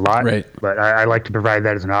it a lot, but I like to provide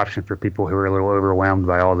that as an option for people who are a little overwhelmed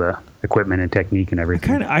by all the equipment and technique and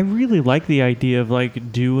everything. I really like the idea of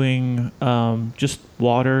like doing just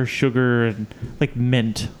water, sugar, and like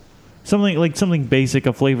mint, something basic,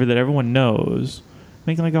 a flavor that everyone knows.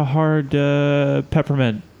 Making like a hard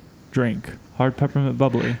peppermint drink, hard peppermint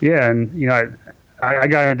bubbly. Yeah, and I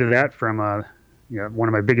got into that from one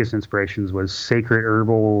of my biggest inspirations was Sacred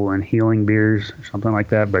Herbal and Healing Beers, or something like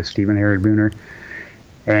that, by Stephen Herod Booner.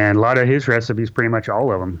 And a lot of his recipes, pretty much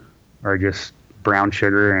all of them, are just brown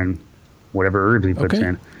sugar and whatever herbs he puts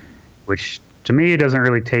in, which to me, it doesn't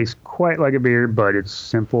really taste quite like a beer, but it's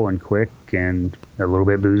simple and quick and a little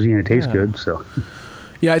bit boozy, and it tastes good. So.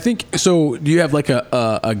 Yeah, I think so. Do you have like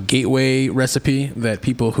a gateway recipe that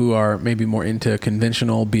people who are maybe more into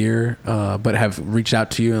conventional beer, but have reached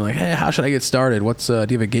out to you and like, hey, how should I get started? Do you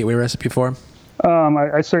have a gateway recipe for them?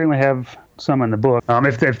 I certainly have some in the book.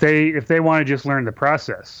 If they want to just learn the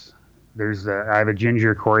process, I have a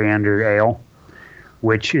ginger coriander ale,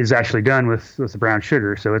 which is actually done with the brown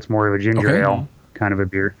sugar, so it's more of a ginger ale kind of a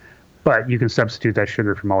beer. But you can substitute that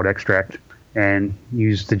sugar for malt extract and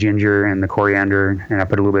use the ginger and the coriander, and I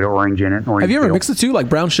put a little bit of orange in it. Have you ever mixed the two, like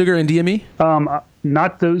brown sugar and DME?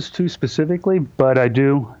 Not those two specifically, but I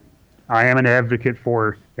am an advocate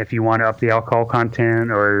for if you want to up the alcohol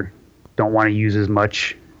content or don't want to use as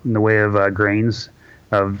much in the way of grains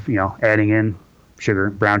of, adding in sugar,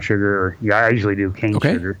 brown sugar, or I usually do cane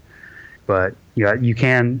sugar. But you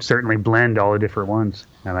can certainly blend all the different ones.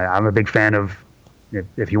 And I'm a big fan of,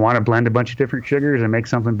 if you want to blend a bunch of different sugars and make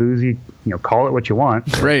something boozy, call it what you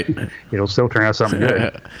want. Right. It'll still turn out something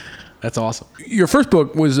good. That's awesome. Your first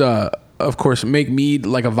book was, of course, Make Mead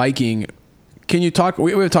Like a Viking. Can you talk?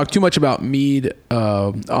 We haven't talked too much about mead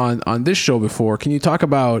on this show before. Can you talk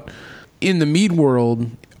about, in the mead world,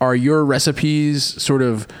 are your recipes sort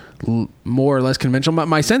of more or less conventional?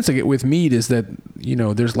 My sense of it with mead is that,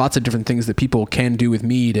 there's lots of different things that people can do with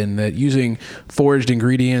mead, and that using foraged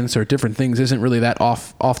ingredients or different things isn't really that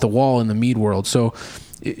off the wall in the mead world. So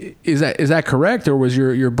is that correct, or was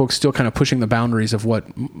your book still kind of pushing the boundaries of what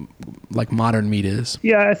like modern mead is?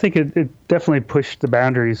 Yeah, I think it definitely pushed the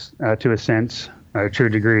boundaries to a sense, to a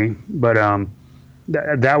degree. But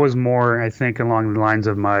that was more, I think, along the lines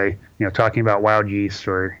of my, talking about wild yeast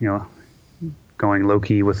or, going low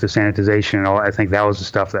key with the sanitization and all. I think that was the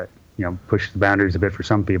stuff that, pushed the boundaries a bit for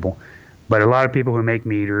some people. But a lot of people who make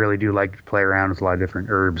mead really do like to play around with a lot of different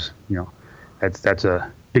herbs. That's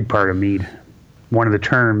a big part of mead. One of the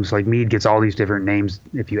terms, like mead, gets all these different names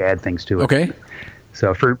if you add things to it. Okay.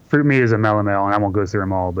 So fruit mead is a melomel, and I won't go through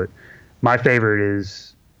them all, but my favorite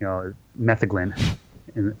is, metheglin,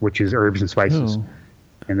 which is herbs and spices. Oh.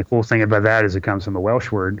 And the cool thing about that is it comes from a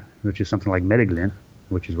Welsh word, which is something like medeglin,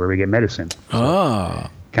 which is where we get medicine. So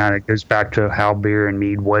kind of goes back to how beer and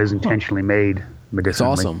mead was intentionally made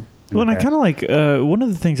medicinally. It's awesome. Well, and I kind of like, one of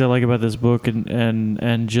the things I like about this book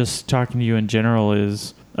and just talking to you in general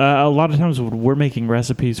is, a lot of times when we're making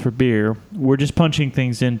recipes for beer, we're just punching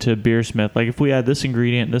things into Beersmith. Like if we add this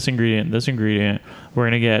ingredient, this ingredient, this ingredient, we're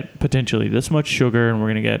going to get potentially this much sugar, and we're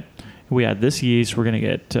going to get, if we add this yeast, we're going to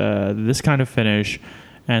get this kind of finish,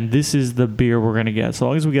 and this is the beer we're going to get. So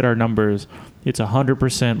long as we get our numbers, it's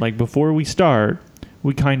 100%. Like before we start,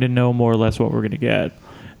 we kind of know more or less what we're going to get.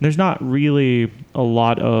 There's not really a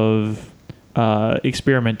lot of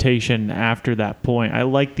experimentation after that point. I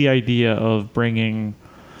like the idea of bringing,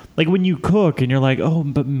 like when you cook and you're like, oh,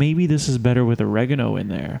 but maybe this is better with oregano in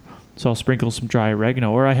there. So I'll sprinkle some dry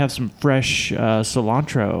oregano, or I have some fresh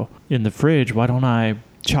cilantro in the fridge. Why don't I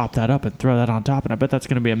chop that up and throw that on top? And I bet that's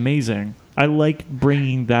going to be amazing. I like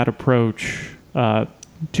bringing that approach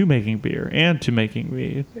to making beer and to making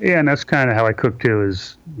mead. Yeah, and that's kind of how I cook too.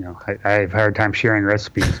 Is I have a hard time sharing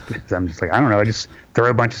recipes because I'm just like, I don't know, I just throw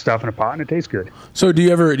a bunch of stuff in a pot and it tastes good. So do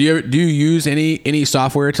you use any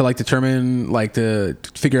software to like determine, like to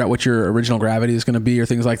figure out what your original gravity is going to be or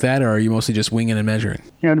things like that, or are you mostly just winging and measuring?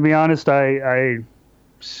 To be honest, I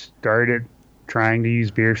started trying to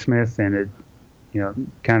use Beersmith, and it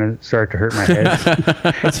kind of started to hurt my head.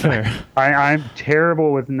 That's fair. I'm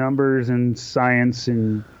terrible with numbers and science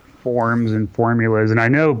and forms and formulas, and I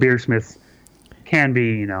know Beersmith can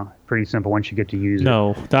be, pretty simple once you get to use it.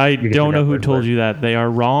 No, I don't know who told you that. They are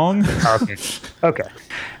wrong. Okay.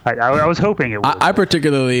 I was hoping it was. I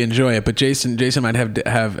particularly enjoy it, but Jason might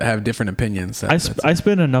have different opinions. I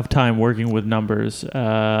spend enough time working with numbers,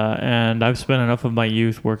 and I've spent enough of my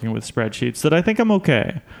youth working with spreadsheets that I think I'm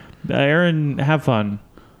okay. Aaron, have fun.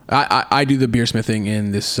 I do the beersmithing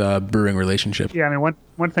in this brewing relationship. Yeah, I mean,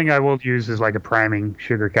 one thing I will use is like a priming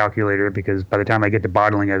sugar calculator, because by the time I get to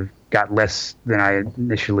bottling, I've got less than I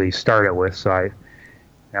initially started with. So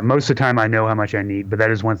most of the time I know how much I need, but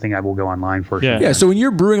that is one thing I will go online for. Yeah. So when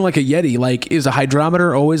you're brewing like a Yeti, like, is a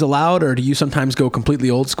hydrometer always allowed, or do you sometimes go completely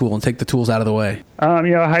old school and take the tools out of the way?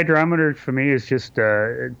 A hydrometer for me is just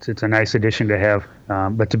it's a nice addition to have.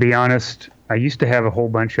 But to be honest, I used to have a whole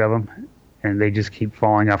bunch of them, and they just keep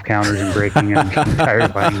falling off counters and breaking, and I'm tired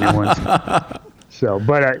of buying new ones. So,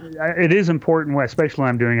 but it is important, especially when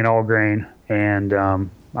I'm doing an all grain, and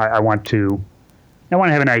I want to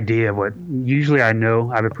have an idea of what. Usually, I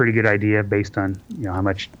have a pretty good idea based on how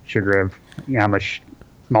much sugar how much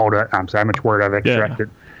malt. How much wort I've extracted,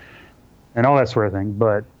 and all that sort of thing.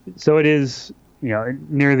 But so it is.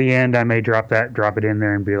 Near the end, I may drop it in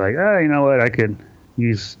there, and be like, oh, you know what, I could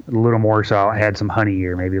use a little more, so I'll add some honey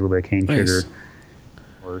or maybe a little bit of cane sugar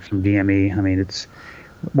or some DME. I mean, it's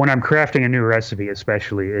when I'm crafting a new recipe,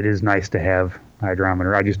 especially, it is nice to have a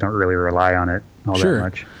hydrometer. I just don't really rely on it all that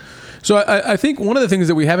much. So I think one of the things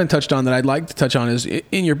that we haven't touched on that I'd like to touch on is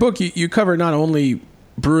in your book, you cover not only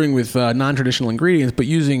brewing with non-traditional ingredients, but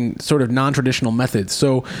using sort of non-traditional methods.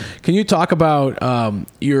 So can you talk about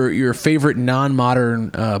your favorite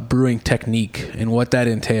non-modern brewing technique and what that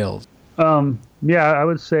entails? Yeah, I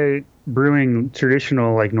would say brewing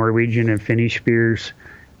traditional like Norwegian and Finnish beers.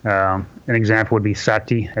 An example would be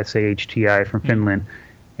Sahti, Sahti from Finland.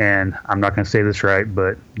 And I'm not going to say this right,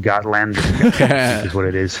 but Gotland is what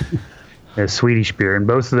it is. A Swedish beer. And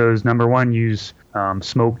both of those, number one, use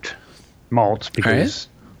smoked malts, because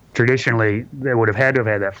traditionally they would have had to have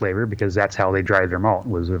had that flavor, because that's how they dried their malt,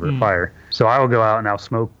 was over a fire. So I will go out and I'll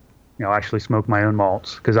smoke, actually smoke my own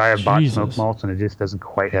malts, because I have bought smoked malts and it just doesn't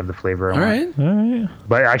quite have the flavor I want. All right.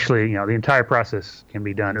 But actually, the entire process can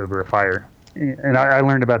be done over a fire. And I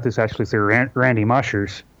learned about this actually through Randy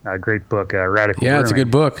Mosher's great book, Radical Brewing. Yeah, it's a good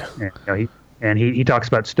book. And he talks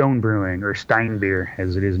about stone brewing, or Steinbier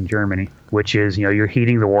as it is in Germany, which is, you're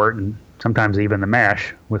heating the wort and sometimes even the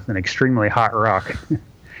mash with an extremely hot rock.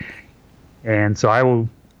 And so I will,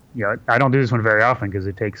 I don't do this one very often because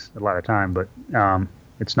it takes a lot of time, but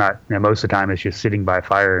it's not, most of the time it's just sitting by a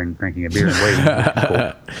fire and drinking a beer and waiting.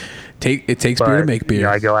 Cool. It takes beer to make beer.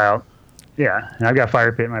 I go out. Yeah, and I've got a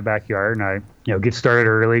fire pit in my backyard, and I, get started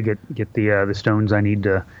early, get the stones I need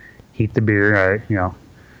to heat the beer. I,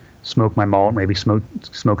 smoke my malt, maybe smoke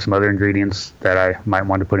some other ingredients that I might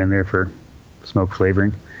want to put in there for smoke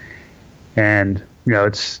flavoring. And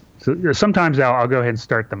sometimes I'll go ahead and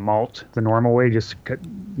start the malt the normal way, just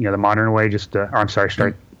the modern way,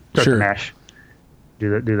 start the mash,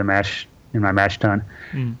 do the mash in my mash tun,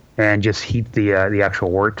 and just heat the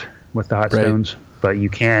actual wort with the hot stones. But you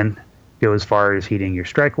can go as far as heating your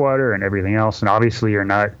strike water and everything else, and obviously you're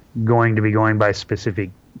not going to be going by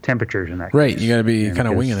specific temperatures in that case. You got to be kind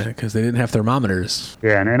of winging it, because they didn't have thermometers.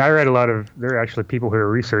 Yeah, and I read there are actually people who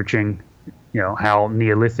are researching how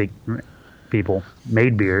Neolithic people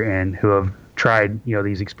made beer, and who have tried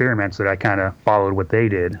these experiments that I kind of followed what they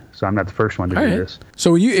did. So I'm not the first one to do this.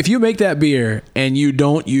 So if you make that beer and you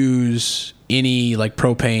don't use any like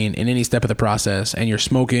propane in any step of the process, and you're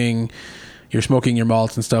smoking your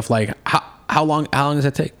malts and stuff, like how long does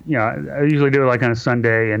that take? I usually do it like on a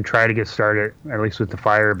Sunday and try to get started at least with the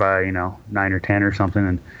fire by 9 or 10 or something.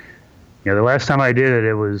 And the last time I did it,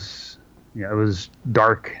 it was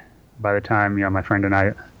dark by the time my friend and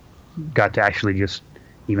I got to actually just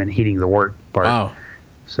even heating the wort part. Wow.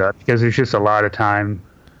 So because there's just a lot of time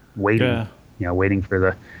waiting, waiting for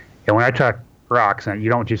the. And when I talk rocks, you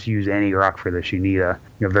don't just use any rock for this. You need a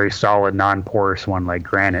very solid, non-porous one like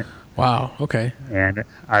granite. Wow. Okay. And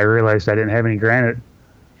I realized I didn't have any granite,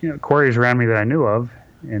 quarries around me that I knew of.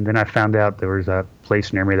 And then I found out there was a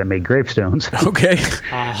place near me that made gravestones. Okay.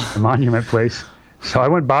 A monument place. So I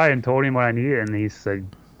went by and told him what I needed, and he said,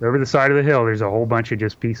 over the side of the hill, there's a whole bunch of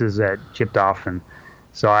just pieces that chipped off. And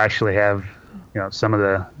so I actually have, some of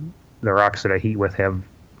the rocks that I heat with have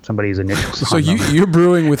somebody's initials so on them. You're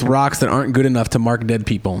brewing with rocks that aren't good enough to mark dead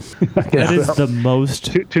people. That is the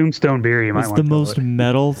most tombstone beer you might want to. It's the most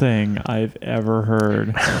metal thing I've ever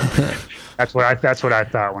heard. That's what I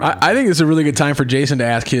thought. I think it's a really good time for Jason to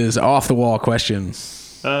ask his off the wall question.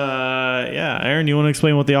 Yeah, Aaron, you want to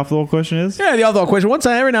explain what the off the wall question is? Yeah, the off-the-wall question.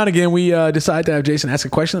 Every now and again, we decide to have Jason ask a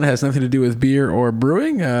question that has nothing to do with beer or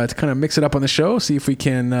brewing to kind of mix it up on the show, see if we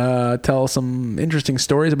can tell some interesting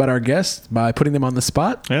stories about our guests by putting them on the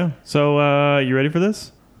spot. Yeah. So, you ready for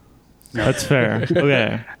this? No. That's fair.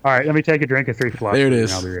 Okay. All right, let me take a drink of 3 Philosophers. There it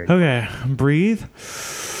is. And I'll be ready. Okay. Breathe.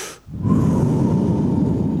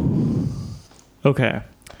 Okay.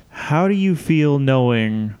 How do you feel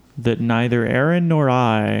knowing that neither Aaron nor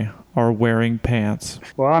I are wearing pants?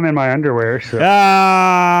 Well, I'm in my underwear, so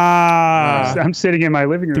Ah! I'm sitting in my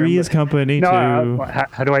living room. 3 is company, No, 2.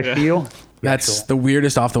 how do I feel? That's the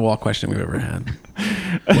weirdest off-the-wall question we've ever had.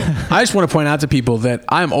 I just want to point out to people that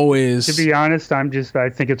I'm always... To be honest, I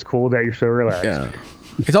think it's cool that you're so relaxed. Yeah.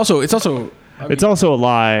 It's also It's also a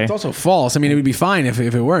lie. It's also false. I mean, it would be fine if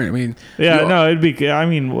it weren't. I mean, Yeah, no, it'd be. I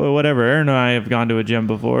mean, whatever. Aaron and I have gone to a gym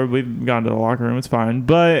before. We've gone to the locker room. It's fine.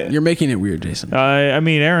 But you're making it weird, Jason. I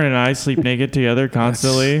mean, Aaron and I sleep naked together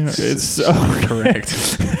constantly. It's so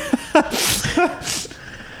correct.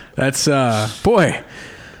 That's boy.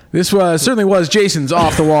 This certainly was Jason's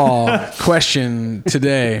off-the-wall question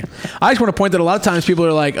today. I just want to point that a lot of times people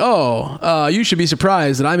are like, oh, you should be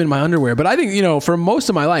surprised that I'm in my underwear. But I think, for most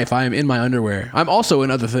of my life, I am in my underwear. I'm also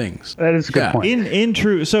in other things. That is a good point. In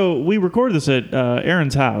true. So we record this at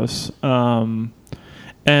Aaron's house. And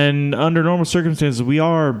under normal circumstances, we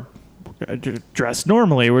are dressed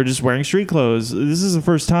normally. We're just wearing street clothes. This is the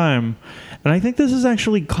first time. And I think this is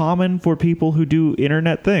actually common for people who do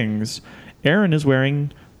internet things. Aaron is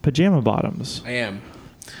wearing pajama bottoms. I am.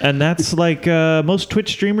 And that's like most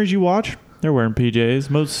Twitch streamers you watch, they're wearing PJs.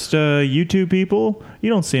 Most YouTube people, you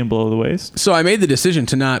don't see them below the waist. So I made the decision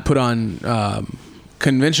to not put on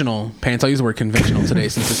conventional pants. I'll use the word conventional today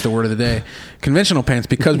since it's the word of the day. Conventional pants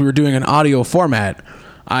because we were doing an audio format.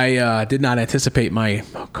 I did not anticipate my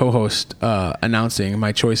co-host announcing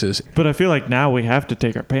my choices. But I feel like now we have to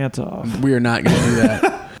take our pants off. We are not going to do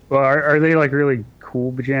that. Well, are they like really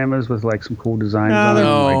cool pajamas with like some cool designs on them,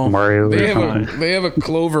 No. like Mario or They something? have a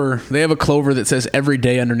clover. They have a clover that says every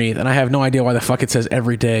day underneath, and I have no idea why the fuck it says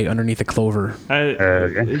every day underneath a clover.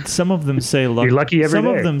 Some of them say lucky. You're lucky every some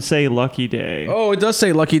day. of them say lucky day. Oh, it does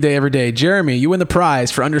say lucky day every day. Jeremy, you win the prize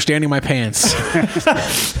for understanding my pants.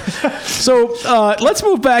 So let's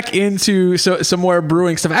move back into some more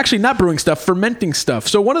brewing stuff. Actually, not brewing stuff, fermenting stuff.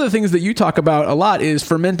 So one of the things that you talk about a lot is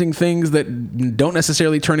fermenting things that don't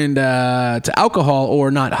necessarily turn into alcohol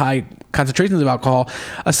or not high concentrations of alcohol.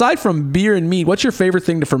 Aside from beer and mead, what's your favorite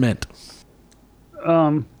thing to ferment?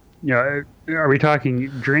 Are we talking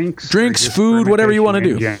drinks? Drinks, or just food, whatever you want to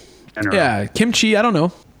fermentation do. in general? Yeah, kimchi, I don't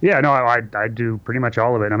know. Yeah, no, I do pretty much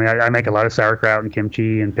all of it. I mean, I make a lot of sauerkraut and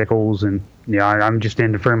kimchi and pickles, and I'm just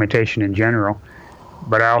into fermentation in general.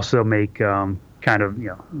 But I also make kind of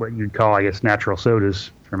what you'd call, I guess, natural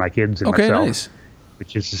sodas for my kids and myself, Nice.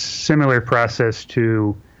 which is a similar process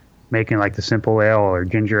to making like the simple ale or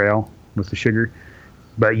ginger ale with the sugar.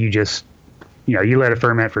 But you just you let it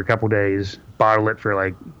ferment for a couple days, bottle it for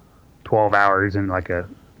like 12 hours in like a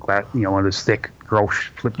glass, one of those thick Grolsch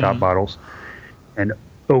flip top bottles, and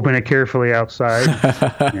open it carefully outside.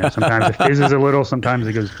 Sometimes it fizzes a little, sometimes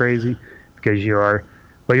it goes crazy because you're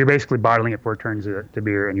basically bottling it before it turns to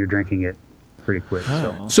beer, and you're drinking it pretty quick.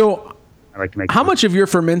 So I like to make. How much of your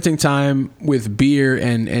fermenting time with beer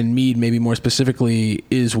and mead, maybe more specifically,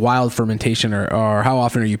 is wild fermentation, or how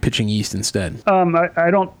often are you pitching yeast instead? I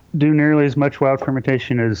don't do nearly as much wild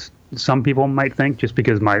fermentation as some people might think, just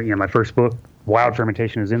because my first book, Wild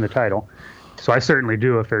Fermentation, is in the title. So I certainly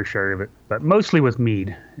do a fair share of it, but mostly with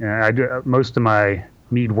mead. I do most of my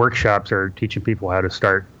mead workshops are teaching people how to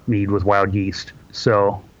start mead with wild yeast.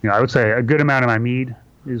 So I would say a good amount of my mead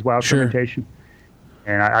is wild fermentation,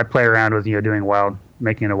 and I play around with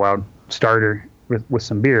making a wild starter with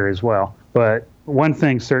some beer as well. But one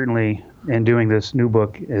thing certainly in doing this new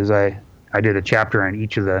book is I did a chapter on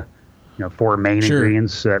each of the 4 main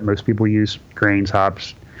ingredients that most people use: grains,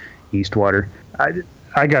 hops, yeast, water.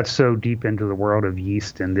 I got so deep into the world of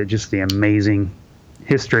yeast and just the amazing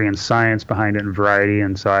history and science behind it and variety.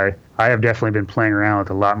 And so I have definitely been playing around with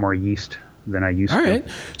a lot more yeast than I used to. All right.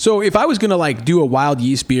 So if I was going to do a wild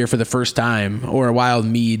yeast beer for the first time, or a wild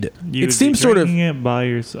mead, it seems sort of it by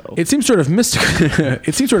yourself. It seems sort of mystical.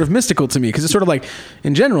 It seems sort of mystical to me, because it's sort of like,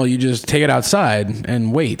 in general, you just take it outside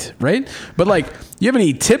and wait, right? But you have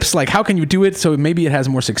any tips? How can you do it so maybe it has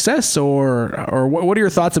more success, or what are your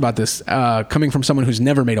thoughts about this? Coming from someone who's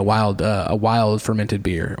never made a wild fermented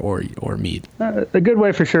beer or mead. A good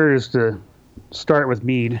way for sure is to start with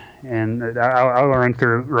mead, and I'll run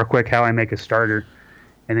through real quick how I make a starter,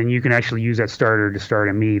 and then you can actually use that starter to start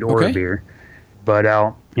a mead or a beer. But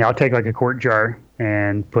I'll take like a quart jar,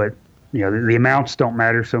 and put, the amounts don't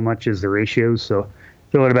matter so much as the ratios. So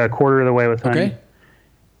fill it about a quarter of the way with honey,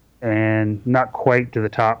 and not quite to the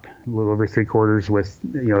top, a little over 3/4 with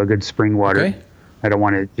a good spring water. Okay. I don't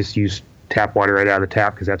want to just use tap water right out of the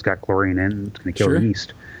tap because that's got chlorine in it and it's going to kill the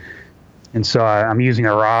yeast. And so I'm using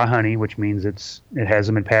a raw honey, which means it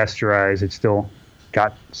hasn't been pasteurized. It's still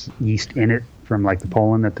got yeast in it from like the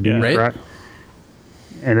pollen that the bees brought.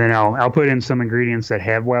 And then I'll put in some ingredients that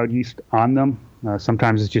have wild yeast on them.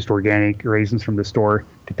 Sometimes it's just organic raisins from the store.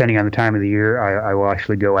 Depending on the time of the year, I will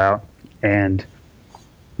actually go out and,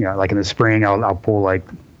 like in the spring, I'll pull like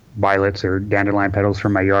violets or dandelion petals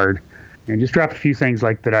from my yard and just drop a few things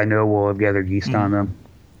like that I know will have gathered yeast on them.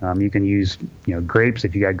 You can use, grapes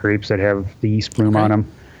if you got grapes that have the yeast bloom on them,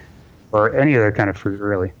 or any other kind of fruit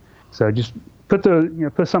really. So just put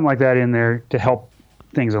something like that in there to help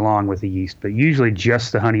things along with the yeast. But usually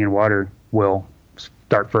just the honey and water will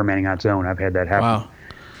start fermenting on its own. I've had that happen. Wow.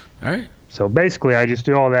 All right. So basically, I just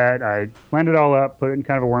do all that. I blend it all up, put it in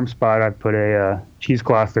kind of a warm spot. I put a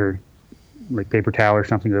cheesecloth or like paper towel or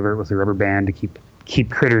something over it with a rubber band to keep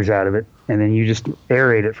critters out of it, and then you just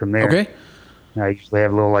aerate it from there. Okay. I usually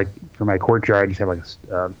have a little, like, for my quart jar, I just have like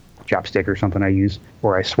a chopstick or something I use,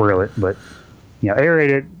 or I swirl it. But, aerate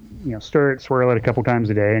it, stir it, swirl it a couple times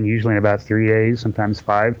a day, and usually in about 3 days, sometimes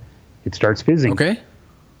 5, it starts fizzing. Okay.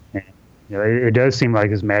 And, it does seem like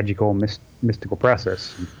this magical, mystical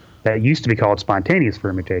process. That used to be called spontaneous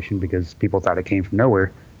fermentation because people thought it came from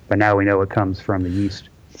nowhere, but now we know it comes from the yeast.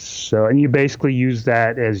 So, and you basically use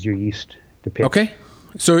that as your yeast to pitch. Okay.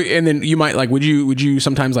 So, and then you might would you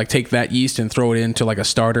sometimes take that yeast and throw it into like a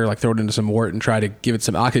starter, like throw it into some wort and try to give it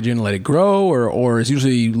some oxygen and let it grow, or is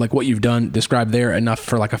usually like what you've described there enough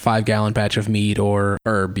for like a 5-gallon batch of mead or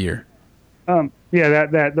beer? Yeah,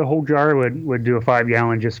 that the whole jar would do a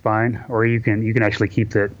 5-gallon just fine, or you can actually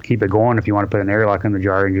keep it going if you want to put an airlock in the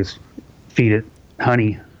jar and just feed it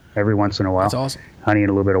honey every once in a while. That's awesome. Honey and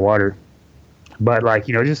a little bit of water. But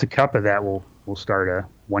just a cup of that will start a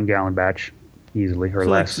 1-gallon batch easily, or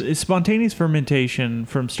less. Like, spontaneous fermentation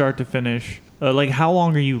from start to finish. How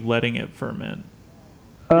long are you letting it ferment?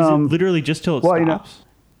 Is it literally just till it stops?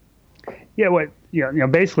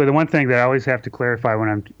 Basically the one thing that I always have to clarify when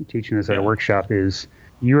I'm teaching this at a workshop is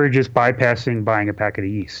you are just bypassing buying a packet of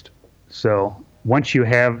yeast. So once you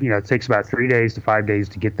have, it takes about 3 days to 5 days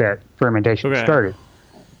to get that fermentation started,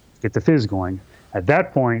 get the fizz going. At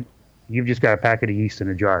that point, you've just got a packet of yeast in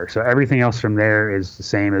a jar. So everything else from there is the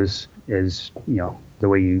same as the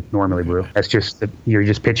way you normally brew. That's just you're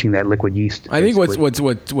just pitching that liquid yeast. I think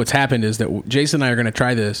what's happened is that Jason and I are going to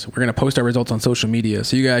try this. We're going to post our results on social media,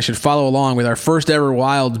 so you guys should follow along with our first ever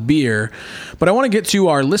wild beer. But I want to get to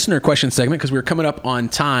our listener question segment because we're coming up on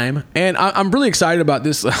time, and I'm really excited about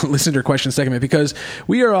this listener question segment because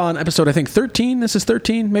we are on episode, I think 13. This is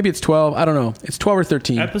 13, maybe it's 12. I don't know. It's 12 or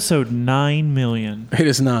 13. Episode 9 million. It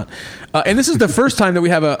is not. And this is the first time that we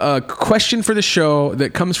have a question for the show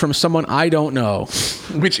that comes from someone I don't know,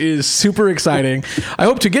 which is super exciting. I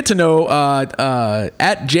hope to get to know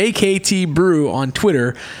at JKT Brew on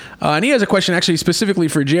Twitter. And he has a question actually specifically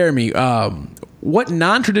for Jereme. What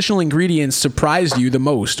non-traditional ingredients surprised you the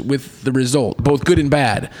most with the result, both good and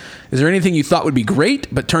bad? Is there anything you thought would be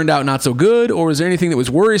great but turned out not so good? Or is there anything that was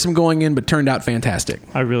worrisome going in but turned out fantastic?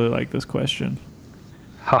 I really like this question.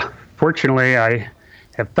 Fortunately, I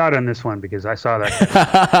have thought on this one because I saw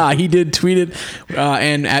that. He did tweet it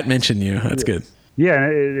and mention you. That's good. Yeah,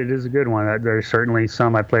 it is a good one. There's certainly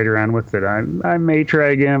some I played around with that I may try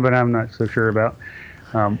again, but I'm not so sure about.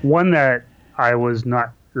 One that I was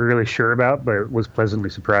not really sure about, but was pleasantly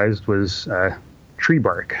surprised was tree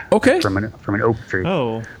bark. Okay. From an oak tree.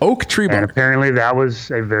 Oh, oak tree bark. And apparently that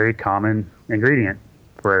was a very common ingredient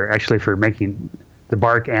for making the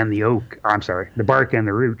bark and the oak. The bark and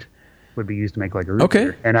the root would be used to make like a root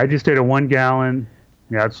beer. And I just did a 1 gallon.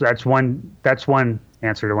 That's one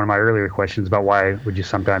answer to one of my earlier questions about why would you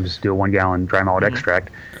sometimes do a 1 gallon dry malt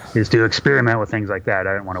extract, is to experiment with things like that.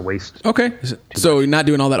 I didn't want to waste. Okay. So you're not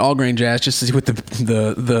doing all that all grain jazz just to see what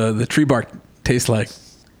the tree bark tastes like.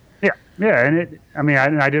 Yeah.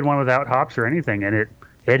 And I did one without hops or anything, and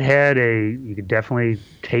it had you could definitely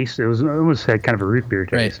taste, it almost had kind of a root beer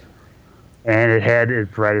taste. Right. And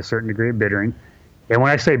it provided a certain degree of bittering. And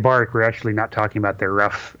when I say bark, we're actually not talking about the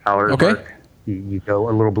rough outer bark. You go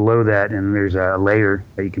a little below that, and there's a layer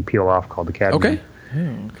that you can peel off called the cadmium. Okay.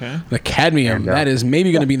 Okay. The cadmium. That is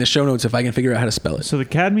maybe going to be in the show notes if I can figure out how to spell it. So the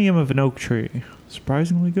cadmium of an oak tree.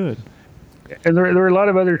 Surprisingly good. And there were a lot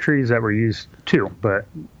of other trees that were used too, but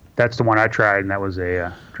that's the one I tried, and that was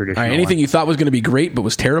a traditional anything one. you thought was going to be great but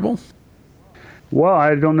was terrible? Well,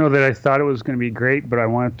 I don't know that I thought it was going to be great, but I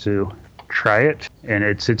wanted to try it. And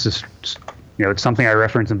it's something I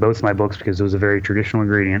reference in both my books because it was a very traditional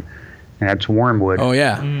ingredient. And that's wormwood. Oh,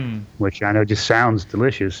 yeah. Which I know just sounds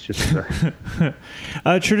delicious. Just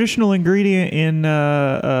a traditional ingredient in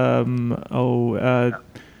not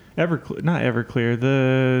Everclear.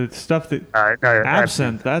 The stuff that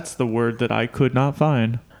absinthe. That's the word that I could not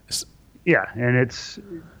find. Yeah, and it's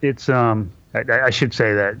I should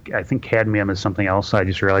say that I think cadmium is something else. I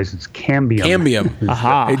just realized it's cambium. Cambium.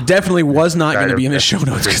 Aha. It definitely was not going to be in the show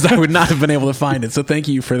notes because I would not have been able to find it. So thank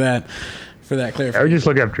you for that. For that clarification. I would just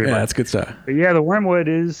look up treatment. Yeah, that's good stuff. But yeah, the wormwood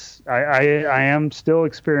is. I am still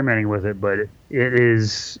experimenting with it, but it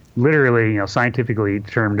is literally, scientifically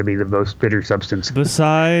termed to be the most bitter substance.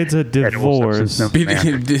 Besides a divorce.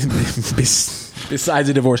 Besides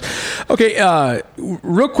a divorce. Okay,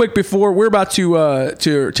 real quick before we're about to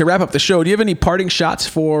wrap up the show, do you have any parting shots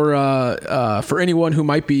for anyone who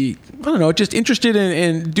might be, I don't know, just interested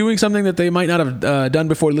in doing something that they might not have done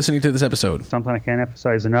before listening to this episode? Something I can't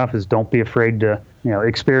emphasize enough is don't be afraid to,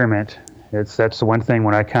 experiment. That's the one thing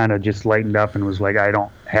when I kind of just lightened up and was like, I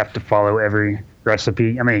don't have to follow every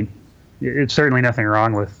recipe. I mean, it's certainly nothing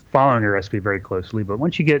wrong with following a recipe very closely, but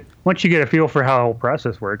once you get a feel for how the whole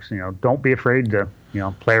process works, don't be afraid to,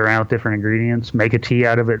 play around with different ingredients. Make a tea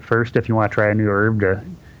out of it first if you want to try a new herb to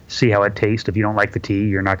see how it tastes. If you don't like the tea,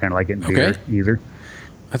 you're not going to like it in beer either.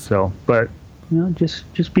 So, but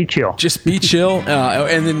just be chill. Just be chill,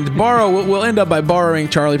 and then to borrow. We'll end up by borrowing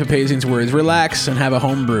Charlie Papazian's words: relax and have a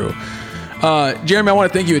home brew. Jereme, I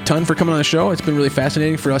want to thank you a ton for coming on the show. It's been really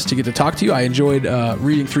fascinating for us to get to talk to you. I enjoyed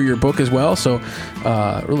reading through your book as well. So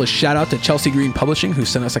really shout out to Chelsea Green Publishing, who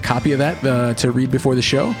sent us a copy of that to read before the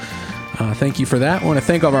show. Thank you for that. I want to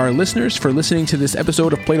thank all of our listeners for listening to this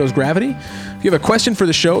episode of Plato's Gravity. If you have a question for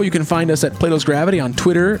the show, you can find us at Plato's Gravity on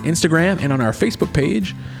Twitter, Instagram, and on our Facebook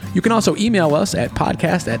page. You can also email us at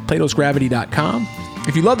podcast@platosgravity.com.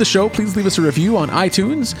 If you love the show, please leave us a review on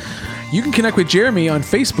iTunes. You can connect with Jereme on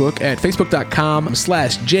Facebook at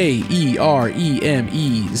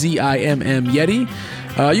facebook.com/JEREMEZIMM Yeti.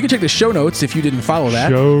 You can check the show notes if you didn't follow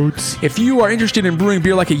that. If you are interested in brewing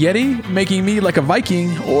beer like a Yeti, making mead like a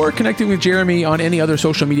Viking, or connecting with Jereme on any other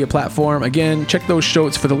social media platform, again, check those show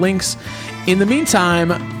notes for the links. In the meantime,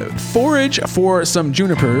 forage for some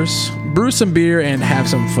junipers, brew some beer, and have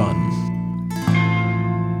some fun.